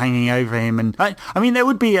is still hanging over him, and I mean there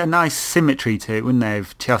would be a nice symmetry to it, wouldn't there,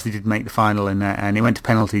 if Chelsea did make the final and it went to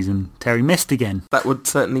penalties and Terry missed again. That would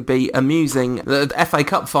certainly be amusing. The FA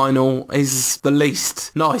Cup final is the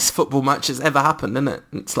least nice football match that's ever happened, isn't it?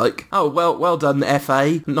 It's like, oh, well done,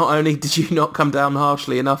 FA. Not only did you not come down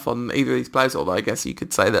harshly enough on either of these players, although I guess you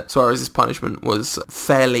could say that Suarez's punishment was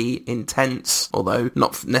fairly intense, although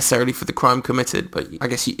not necessarily for the crime committed, but I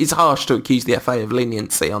guess it's harsh to accuse the FA of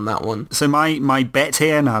leniency on that one. So my bet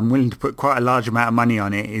here, and I'm willing to put quite a large amount of money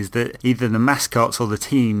on it, is that either the mascots or the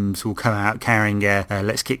teams will come out carrying a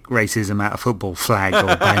Let's Kick Racism Out of Football flag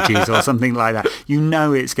or badges or something like that. You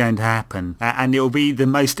know it's going to happen, and it will be the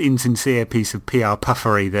most insincere piece of PR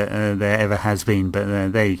puffery that there ever has been,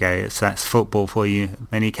 but there you go, that's football for you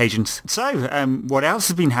many occasions. So what else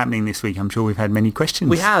has been happening this week? I'm sure we've had many questions.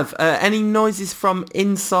 We have. Any noises from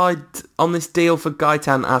inside on this deal for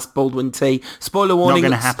Gaitan, asked Baldwin T. Spoiler warning. Not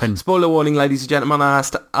going to happen. Spoiler warning, ladies and gentlemen.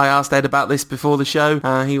 I asked Ed about this before the show.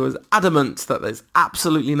 He was adamant that there's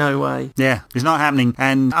absolutely no way. Yeah, it's not happening,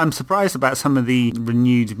 and I'm surprised about some of the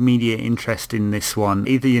renewed media interest in this one.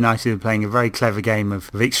 Either United are playing a very clever game of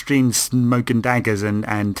extreme smoke and daggers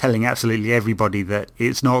and telling absolutely everybody that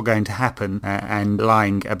it's not going to happen and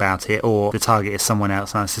lying about it, or the target is someone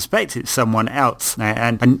else, and I suspect it's someone else.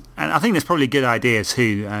 And I think that's probably a good idea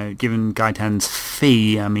too, given Gaitan's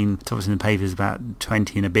fee. I mean, it's obviously in the papers about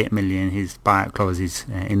 20 and a bit million. His buyout clause is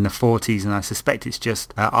in the 40s, and I suspect it's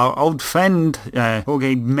just our old friend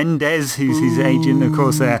Jorge Mendes, who's his agent, of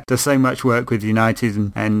course, does so much work with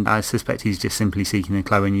United, and I suspect he's just simply seeking a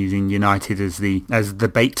club and using United as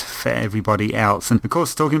the bait for everybody else. And of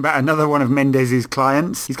course, talking about another one of Mendes's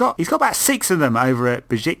clients, he's got about 6 of them over at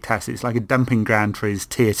Besiktas. It's like a dumping ground for his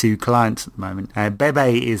tier 2 clients at the moment.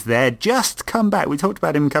 Bebe is there, just come back. We talked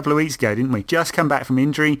about him a couple of weeks ago, didn't we? Just come back from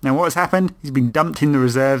injury. Now what has happened? He's been dumped in the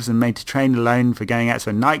reserves and made to train alone for going out to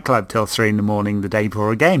a nightclub till 3 in the morning the day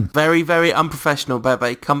before a game. Very, very unprofessional,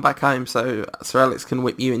 Bebe. Come back home so Sir Alex can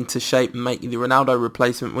whip you into shape and make you the Ronaldo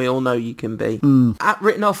replacement we all know you can be. At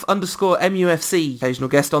writtenoff_MUFC, occasional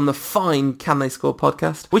guest on the fine Can They Score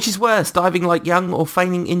podcast. Which is worse, diving like Young or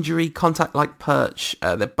feigning injury, contact like Perch?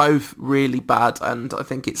 They're both really bad, and I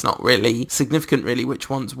think it's not really significant really which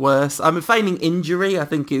one's worse. I mean, feigning injury I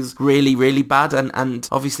think is really, really bad, and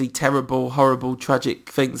obviously terrible, horrible, tragic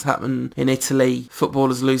things happen in Italy.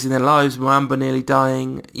 Footballers losing their lives, Muamba nearly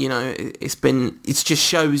dying. You know, it just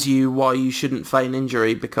shows you why you shouldn't feign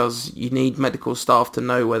injury, because you need medical staff to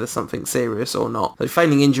know whether something's serious or not. So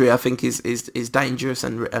feigning injury I think is dangerous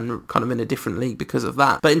and kind of in a different league because of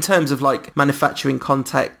that. But in terms of like manufacturing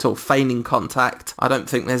contact or feigning contact, I don't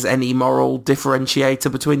think there's any moral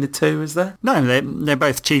differentiator between the two, is there? No, they're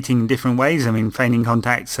both cheating in different ways. I mean, feigning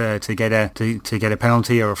contact to get a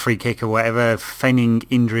penalty or a free kick or whatever, feigning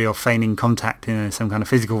injury or feigning contact in some kind of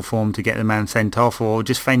physical form to get the man sent off, or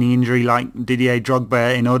just feigning injury like Didier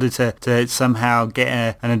Drogba in order to somehow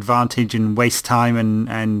get an advantage and waste time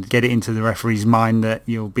and get it into the referee's mind that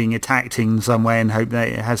you're being attacked in some way and hope that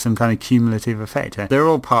it has some kind of cumulative effect. They're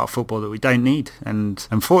all part of football that we don't need, and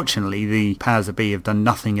unfortunately the powers that be have done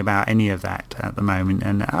nothing about any of that at the moment,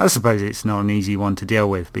 and I suppose it's not an easy one to deal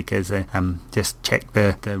with, because just check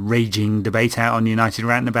the raging debate out on United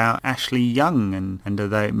ranting about Ashley Young, and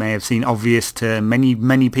although it may have seemed obvious to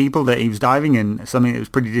many people that he was diving and something that was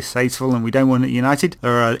pretty distasteful and we don't want it at United,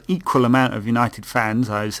 there are an equal amount of United fans,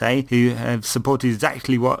 I would say, who have supported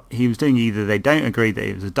exactly what he was doing. Either they don't agree that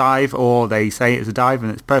it was a dive, or they say it's a dive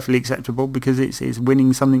and it's perfectly acceptable because it's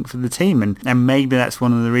winning something for the team, and maybe that's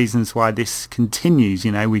one of the reasons why this continues.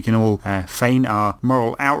 You know, we can all feign our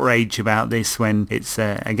moral outrage about this when it's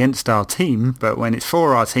against our team, but when it's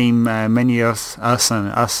for our team, many of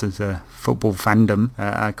us us as a football fandom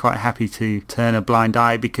are quite happy to turn a blind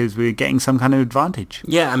eye because we're getting some kind of advantage.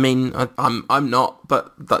 Yeah, I mean, I'm not,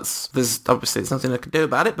 but there's nothing I can do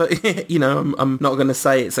about it. But you know, I'm not going to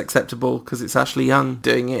say it's acceptable because it's Ashley Young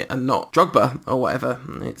doing it and not Drogba or whatever.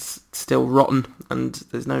 It's still rotten, and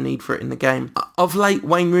there's no need for it in the game. Of late,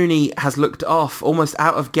 Wayne Rooney has looked off, almost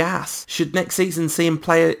out of gas. Should next season see him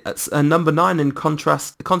play at number 9 and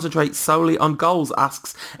concentrate solely on goals?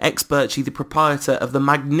 Asks ex-Birchie, the proprietor of the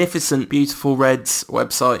magnificent Beautiful Reds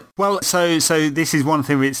website. Well, so this is one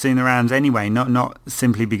thing we've seen around anyway, not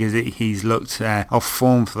simply because he's looked off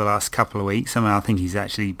form for the last couple of weeks. I mean, I think he's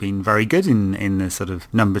actually been very good in the sort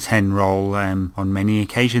of number 10 role on many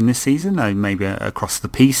occasions this season. Maybe across the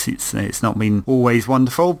piece, it's not been always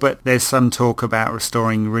wonderful, but there's some talk about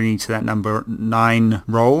restoring Rooney to that number 9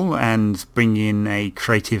 role and bringing in a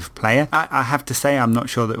creative player. I have to say, I'm not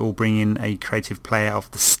sure that we'll bring in a creative player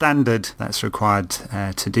of the standard that's required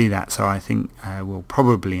to do that. So I think we'll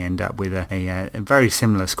probably end up with a very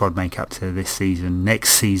similar squad makeup to this season,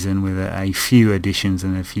 next season, with a few additions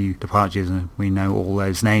and a few departures, and we know all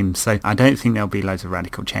those names. So I don't think there'll be loads of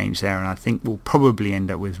radical change there, and I think we'll probably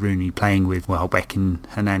end up with Rooney playing with Welbeck and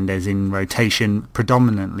Hernandez in rotation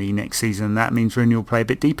predominantly next season. That means Rooney will play a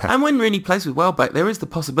bit deeper. And when Rooney plays with Welbeck, there is the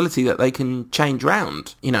possibility that they can change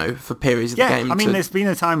round, you know, for periods of the game. I mean, there's been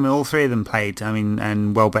a time when all three of them played. I mean,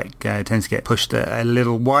 and Welbeck tends to get pushed a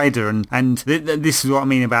little wider, and this is what I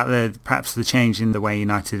mean about perhaps the change in the way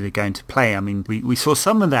United are going to play. I mean, we saw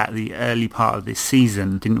some of that the early part of this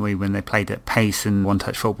season, didn't we, when they played at pace and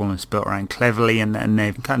one-touch football was built around cleverly, and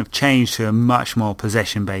they've kind of changed to a much more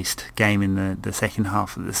possession-based game in the second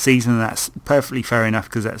half of the season. That's perfectly fair enough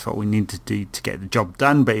because that's what we need to do to get the job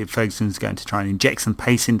done. But if Ferguson's going to try and inject some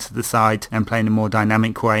pace into the side and play in a more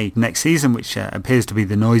dynamic way next season, which appears to be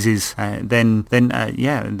the noises, then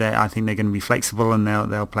I think they're going to be flexible and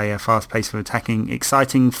they'll play a fast-paced, attacking,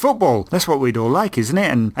 exciting football. That's what we'd all like, isn't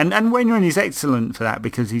it? And Wayne Rooney's excellent for that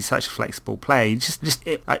because he's such a flexible player.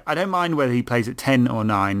 I don't mind whether he plays at 10 or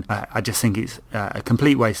 9. I just think it's a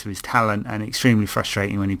complete waste of his talent and extremely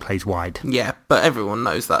frustrating when he plays wide. Yeah, but everyone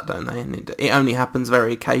knows that, don't they? And it only happens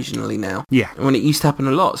very occasionally now. Yeah. When it used to happen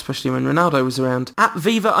a lot, especially when Ronaldo was around. At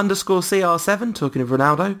Viva_CR7, talking of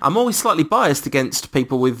Ronaldo, I'm always slightly biased against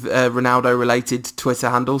people with Ronaldo-related Twitter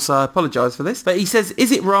handles, so I apologise for this. But he says,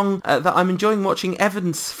 is it wrong that I'm enjoying watching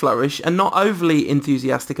Evans flourish and not overly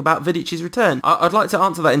enthusiastic about Vidic's return? I'd like to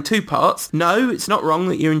answer that in 2 parts. No, it's not wrong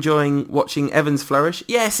that you're enjoying watching Evans flourish.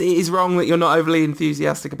 Yes, it is wrong that you're not overly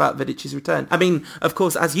enthusiastic about Vidic's return. I mean, of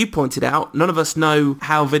course, as you pointed out, none of us know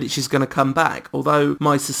how Vidic is going to come back, although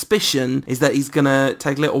my suspicion is that he's going to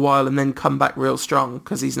take a little while and then come back real strong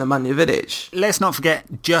because he's Nemanja Vidic. Let's not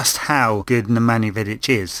forget just how good Nemanja Vidic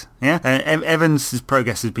is. Yeah, Evans'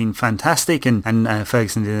 progress has been fantastic, and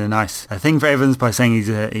Ferguson did a nice thing for Evans by saying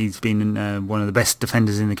he's been one of the best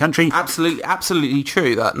defenders in the country. Absolutely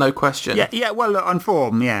true. That, no question. Yeah. Well, on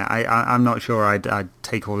form, I'm not sure I'd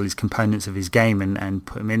take all his components of his game and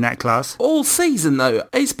put him in that class. All season though,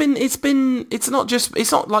 it's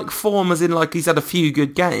not like form as in like he's had a few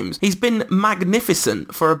good games. He's been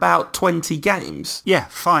magnificent for about 20 games. Yeah,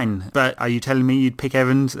 fine. But are you telling me you'd pick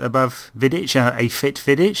Evans above Vidic, a fit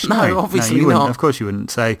Vidic? No, obviously you wouldn't. not. Of course you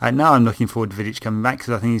wouldn't. So now I'm looking forward to Vidic coming back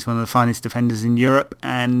because I think he's one of the finest defenders in Europe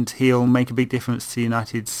and he'll make a big difference to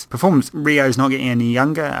United's performance. Rio's not getting any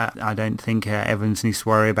younger. I don't think Evans needs to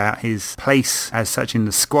worry about his place as such in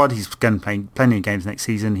the squad. He's going to play plenty of games next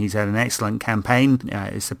season. He's had an excellent campaign.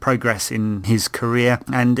 It's a progress in his career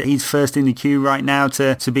and he's first in the queue right now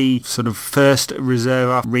to be sort of first reserve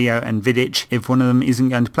after Rio and Vidic if one of them isn't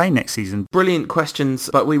going to play next season. Brilliant questions,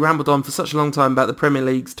 but we rambled on for such a long time about the Premier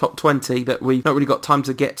League's top 20 that we've not really got time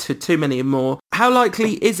to get to too many more. How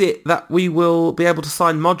likely is it that we will be able to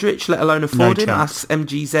sign Modric, let alone afford him? Asks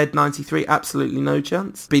MGZ93. Absolutely no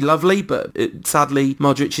chance. Be lovely, but sadly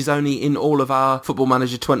Modric is only in all of our Football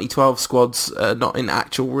Manager 2012 squads, not in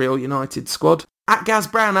actual real United squad. At Gaz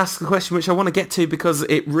Brown asks a question which I want to get to because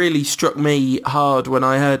it really struck me hard when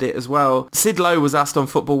I heard it as well. Sid Lowe was asked on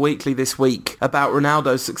Football Weekly this week about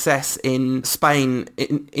Ronaldo's success in Spain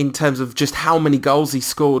in terms of just how many goals he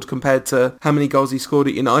scored compared to how many goals he scored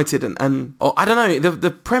at United. And I don't know,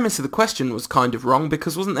 the premise of the question was kind of wrong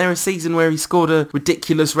because wasn't there a season where he scored a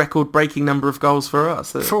ridiculous record-breaking number of goals for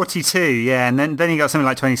us? 42, yeah, and then he got something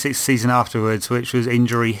like 26 season afterwards, which was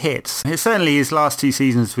injury hits. Certainly his last 2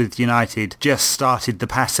 seasons with United just started the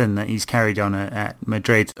pattern that he's carried on at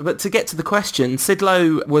Madrid. But to get to the question, Sid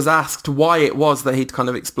Lowe was asked why it was that he'd kind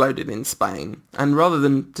of exploded in Spain. And rather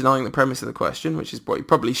than denying the premise of the question, which is what he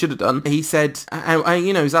probably should have done, he said,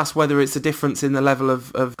 he was asked whether it's a difference in the level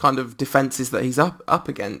of kind of defences that he's up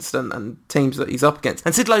against and teams that he's up against.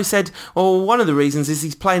 And Sid Lowe said, well, one of the reasons is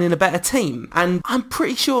he's playing in a better team. And I'm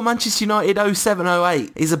pretty sure Manchester United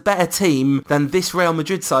 07-08 is a better team than this Real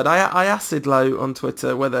Madrid side. I asked Sid Lowe on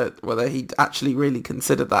Twitter whether he'd actually really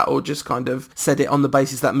considered that or just kind of said it on the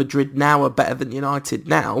basis that Madrid now are better than United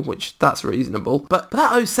now, which that's reasonable. But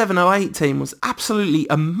that 07-08 team was absolutely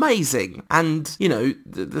amazing. And,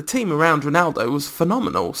 the team around Ronaldo was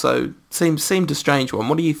phenomenal. So seemed a strange one.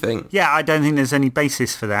 What do you think? Yeah, I don't think there's any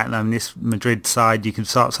basis for that. This Madrid side, you can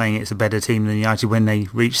start saying it's a better team than United when they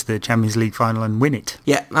reach the Champions League final and win it.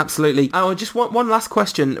 Yeah, absolutely. Oh, just one last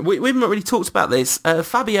question. We haven't really talked about this.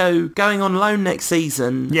 Fabio going on loan next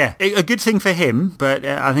season. Yeah, a good thing for him, but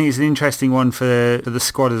I think it's an interesting one for the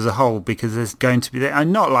squad as a whole, because there's going to be,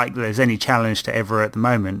 not like there's any challenge to Evra at the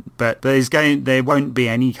moment, but there won't be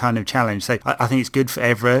any kind of challenge. So I think it's good for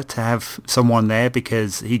Evra to have someone there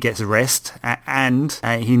because he gets a rest and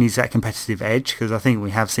he needs that competitive edge, because I think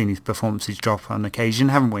we have seen his performances drop on occasion,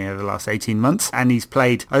 haven't we, over the last 18 months? And he's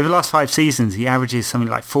played, over the last 5 seasons, he averages something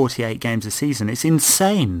like 48 games a season. It's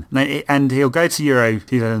insane. And he'll go to Euro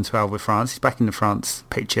 2012 with France. He's back in the France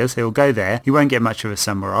picture, so he'll go there. He won't get much of a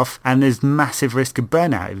summer off, and there's massive risk of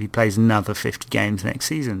burnout if he plays another 50 games next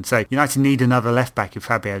season. So United need another left-back if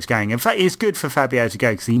Fabio's going. In fact, it's good for Fabio to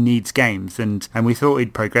go because he needs games, and we thought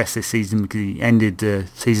he'd progress this season because he ended the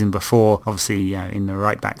season before, obviously in the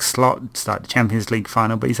right-back slot, start the Champions League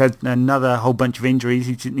final, but he's had another whole bunch of injuries.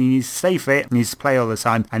 He needs to stay fit, he needs to play all the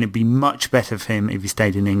time, and it'd be much better for him if he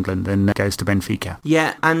stayed in England than goes to Benfica.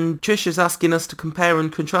 Yeah, and Trish is asking us to compare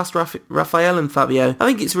and contrast Rafael and Fabio. I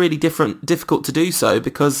think it's really difficult to do so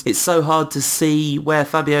because it's so hard to see where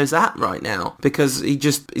Fabio's at right now, because he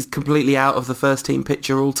just is completely out of the first team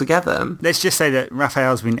picture altogether. Let's just say that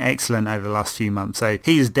Rafael's been excellent over the last few months, so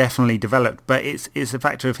he's definitely developed, but it's a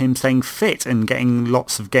factor of him staying fit and getting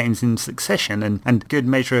lots of games in succession, and good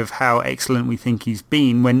measure of how excellent we think he's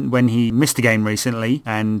been. When he missed a game recently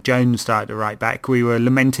and Jones started at right back, we were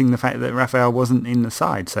lamenting the fact that Rafael wasn't in the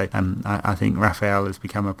side. So I think Rafael has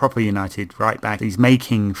become a proper United right back. He's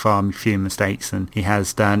making far fewer mistakes than he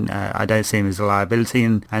has done. I don't see him as a liability,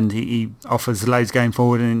 and he offers loads going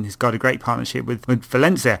forward, and he's got a great partnership with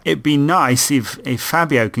Valencia. It'd be nice if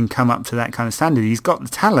Fabio can come up to that kind of standard. He's got the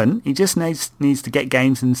talent, he just needs to get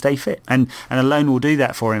games and stay fit, and a loan will do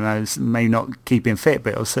that for him. May not keep him fit,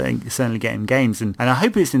 but it'll certainly get him games, and I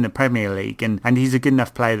hope it's in the Premier League, and he's a good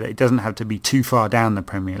enough player that it doesn't have to be too far down the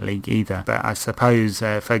Premier League either. But I suppose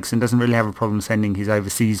Ferguson doesn't really have a problem sending his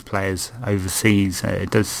overseas players overseas.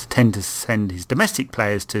 It does tend to send his domestic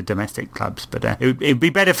players to domestic clubs, but it'd be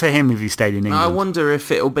better for him if he stayed in England. I wonder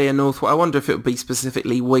if it'll be I wonder if it'll be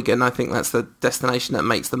specifically Wigan. I think that's the destination that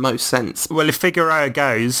makes the most sense. Well, if Figueroa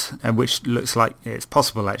goes, which looks like it's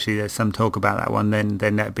possible actually, there's some talk about that one, then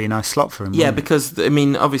that'd be a nice slot for him. Yeah, because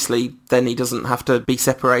obviously then he doesn't have to be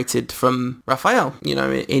separated from Rafael,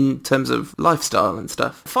 in terms of lifestyle and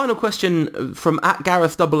stuff. Final question from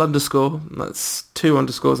 @Gareth__. That's 2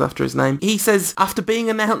 underscores after his name. He says, after being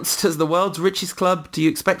announced as the world's richest club, do you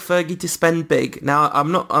expect Fergie to spend big? Now,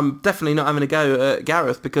 I'm definitely not having a go at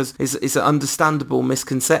Gareth because it's an understandable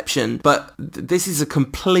misconception, but this is a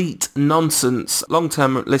complete nonsense.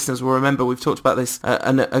 Long-term listeners will remember we've talked about this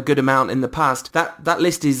a good amount in the past. That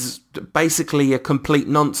list is basically a complete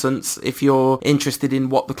nonsense if you're interested in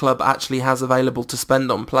what the club actually has available to spend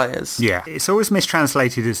on players. Yeah, it's always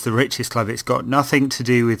mistranslated as the richest club. It's got nothing to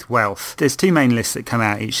do with wealth. There's 2 main lists that come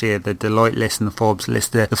out each year, the Deloitte list and the Forbes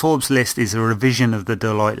list. The Forbes list is a revision of the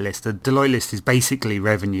Deloitte list. The Deloitte list is basically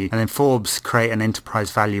revenue, and then Forbes create an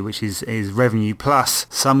enterprise value, which is revenue plus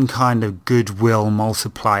some kind of goodwill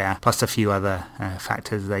multiplier, plus a few other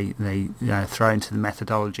factors they throw into the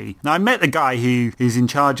methodology. Now, I met the guy who's in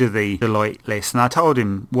charge of the Deloitte list, and I told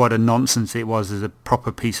him what a nonsense it was as a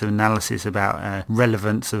proper piece of analysis about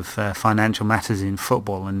relevance of financial matters in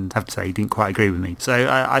football, and I have to say he didn't quite agree with me. So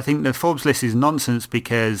I think the Forbes list is nonsense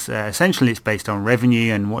because essentially it's based on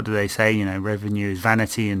revenue, and what do they say? Revenue is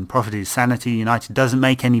vanity and profit is sanity. United doesn't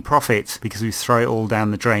make any profit because we throw it all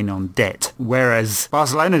down the drain on debt, whereas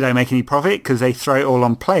Barcelona don't make any profit because they throw it all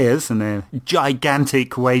on players and their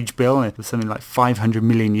gigantic wage bill, something like 500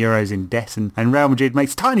 million euros in debt, and Real Madrid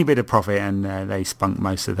makes a tiny bit bit of profit, and they spunk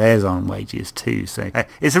most of theirs on wages too. So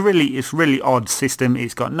it's really odd system.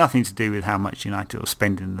 It's got nothing to do with how much United will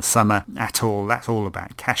spend in the summer at all. That's all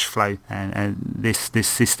about cash flow, and this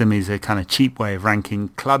system is a kind of cheap way of ranking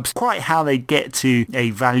clubs. Quite how they get to a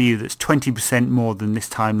value that's 20% more than this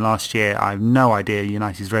time last year, I have no idea.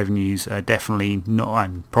 United's revenues are definitely not,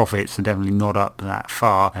 and profits are definitely not up that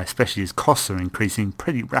far, especially as costs are increasing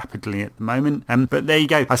pretty rapidly at the moment. But there you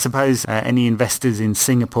go. I suppose any investors in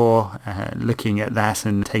Singapore looking at that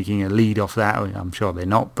and taking a lead off that, I'm sure they're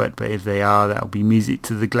not, but if they are, that'll be music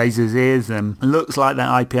to the Glazers' ears. Looks like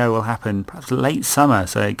that IPO will happen perhaps late summer,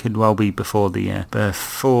 so it could well be before the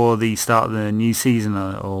start of the new season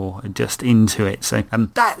or just into it. So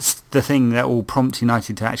that's the thing that will prompt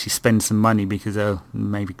United to actually spend some money, because they'll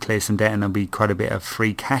maybe clear some debt and there'll be quite a bit of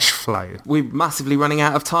free cash flow. We're massively running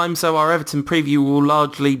out of time, so our Everton preview will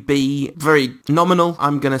largely be very nominal.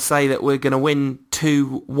 I'm going to say that we're going to win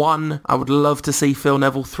 2-1. I would love to see Phil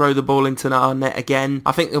Neville throw the ball into our net again.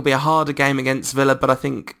 I think it'll be a harder game against Villa, but I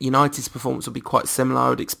think United's performance will be quite similar. I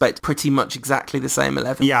would expect pretty much exactly the same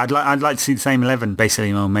 11. Yeah, I'd like to see the same 11,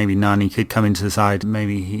 basically. Well, maybe Nani could come into the side.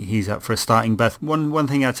 Maybe he's up for a starting berth. One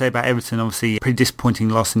thing I'd say about Everton, obviously, a pretty disappointing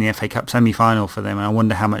loss in the FA Cup semi-final for them, and I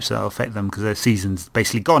wonder how much that'll affect them, because their season's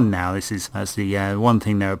basically gone now. That's the one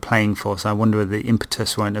thing they were playing for, so I wonder whether the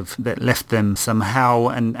impetus won't have left them somehow,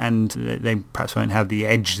 and they perhaps won't have the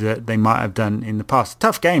edge that they might have done in the past.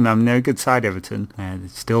 Tough game. I mean, they're a good side, Everton. They're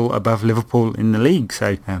still above Liverpool in the league.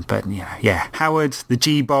 So, but yeah. Howard, the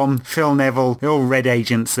G-bomb, Phil Neville, they're all red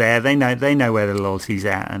agents there. They know where the loyalty's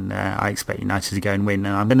at, and I expect United to go and win.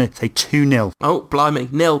 And I'm going to say 2-0. Oh, blimey,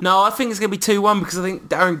 nil. No, I think it's going to be 2-1, because I think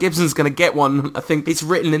Darren Gibson's going to get one. I think it's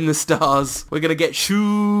written in the stars. We're going to get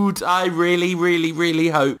shoot. I really, really, really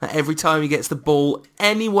hope that every time he gets the ball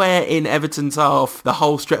anywhere in Everton's half, the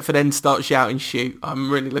whole Stretford end starts shouting shoot.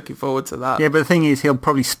 I'm really looking forward to that. Yeah, but the thing is, he'll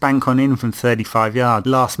probably spank on in from 35 yards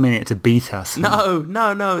last minute to beat us. No,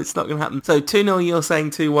 it's not going to happen. So 2-0, you're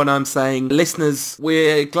saying 2-1, I'm saying. Listeners,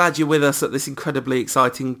 we're glad you're with us at this incredibly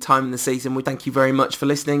exciting time in the season. We thank you very much for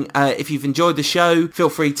listening. If you've enjoyed the show, feel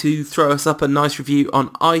free to throw us up a nice review on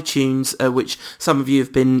iTunes, which some of you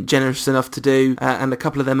have been generous enough to do, and a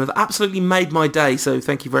couple of them have absolutely made my day, so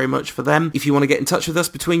thank you very much for them. If you want to get in touch with us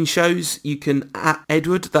between shows, you can at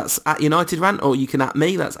Edward, that's at United Rant, or you can at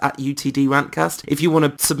me, that's at UTD Rantcast. If you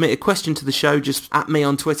want to submit a question to the show, just at me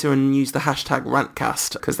on Twitter and use the hashtag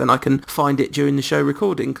Rantcast, because then I can find it during the show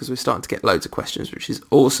recording, because we're starting to get loads of questions, which is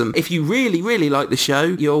awesome. If you really, really like the show,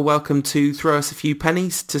 you're welcome to throw us a few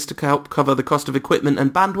pennies just to help cover the cost of equipment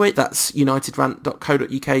and bandwidth. That's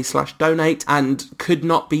unitedrant.co.uk/donate, and could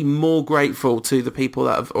not be more grateful to the people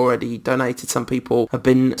that have already donated. Some people have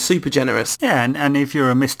been super generous. Yeah, and if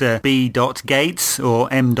you're a Mr. B. Gates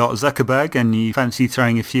or M. Zuckerberg and you fancy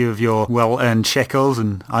throwing a few of your well-earned shekels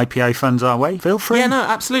and IPO funds our way, feel free. Yeah, no,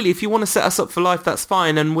 absolutely. If you want to set us up for life, that's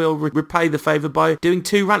fine, and we'll repay the favour by doing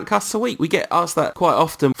 2 rantcasts a week. We get asked that quite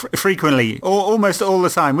often. Frequently, almost all the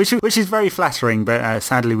time, which is very flattering, but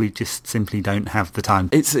sadly we just simply don't have the time.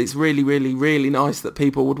 It's really, really, really nice that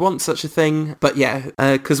people would want such a thing, but yeah,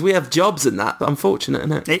 because we have jobs and that. Unfortunate,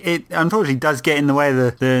 isn't it? It unfortunately does get in the way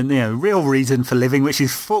of the real reason for living, which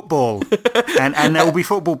is football. and there will be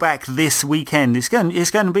football back this weekend. It's going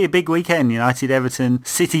to be a big weekend. United, Everton,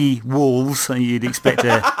 City, Wolves. You'd expect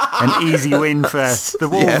an easy win for the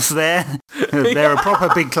Wolves there. They're a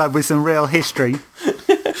proper big club with some real history.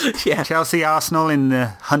 Yeah. Chelsea, Arsenal in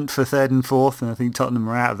the hunt for 3rd and 4th, and I think Tottenham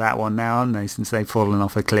are out of that one now, aren't they, since they've fallen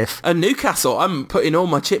off a cliff. And Newcastle, I'm putting all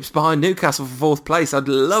my chips behind Newcastle for 4th place. I'd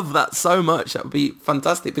love that so much. That would be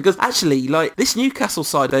fantastic, because actually, like, this Newcastle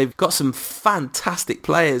side, they've got some fantastic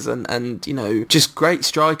players and just great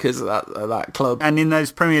strikers at that club. And in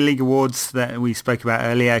those Premier League awards that we spoke about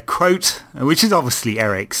earlier, quote, which is obviously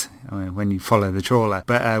Eric's, when you follow the trawler,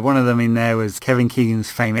 but one of them in there was Kevin Keegan's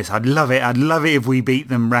famous, I'd love it if we beat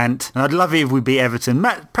them rant, and I'd love it if we beat Everton.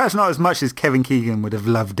 Perhaps not as much as Kevin Keegan would have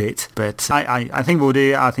loved it, but I think we'll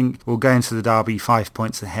do it. I think we'll go into the derby 5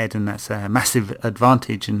 points ahead, and that's a massive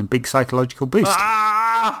advantage and a big psychological boost.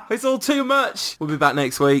 It's all too much. We'll be back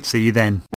next week. See you then.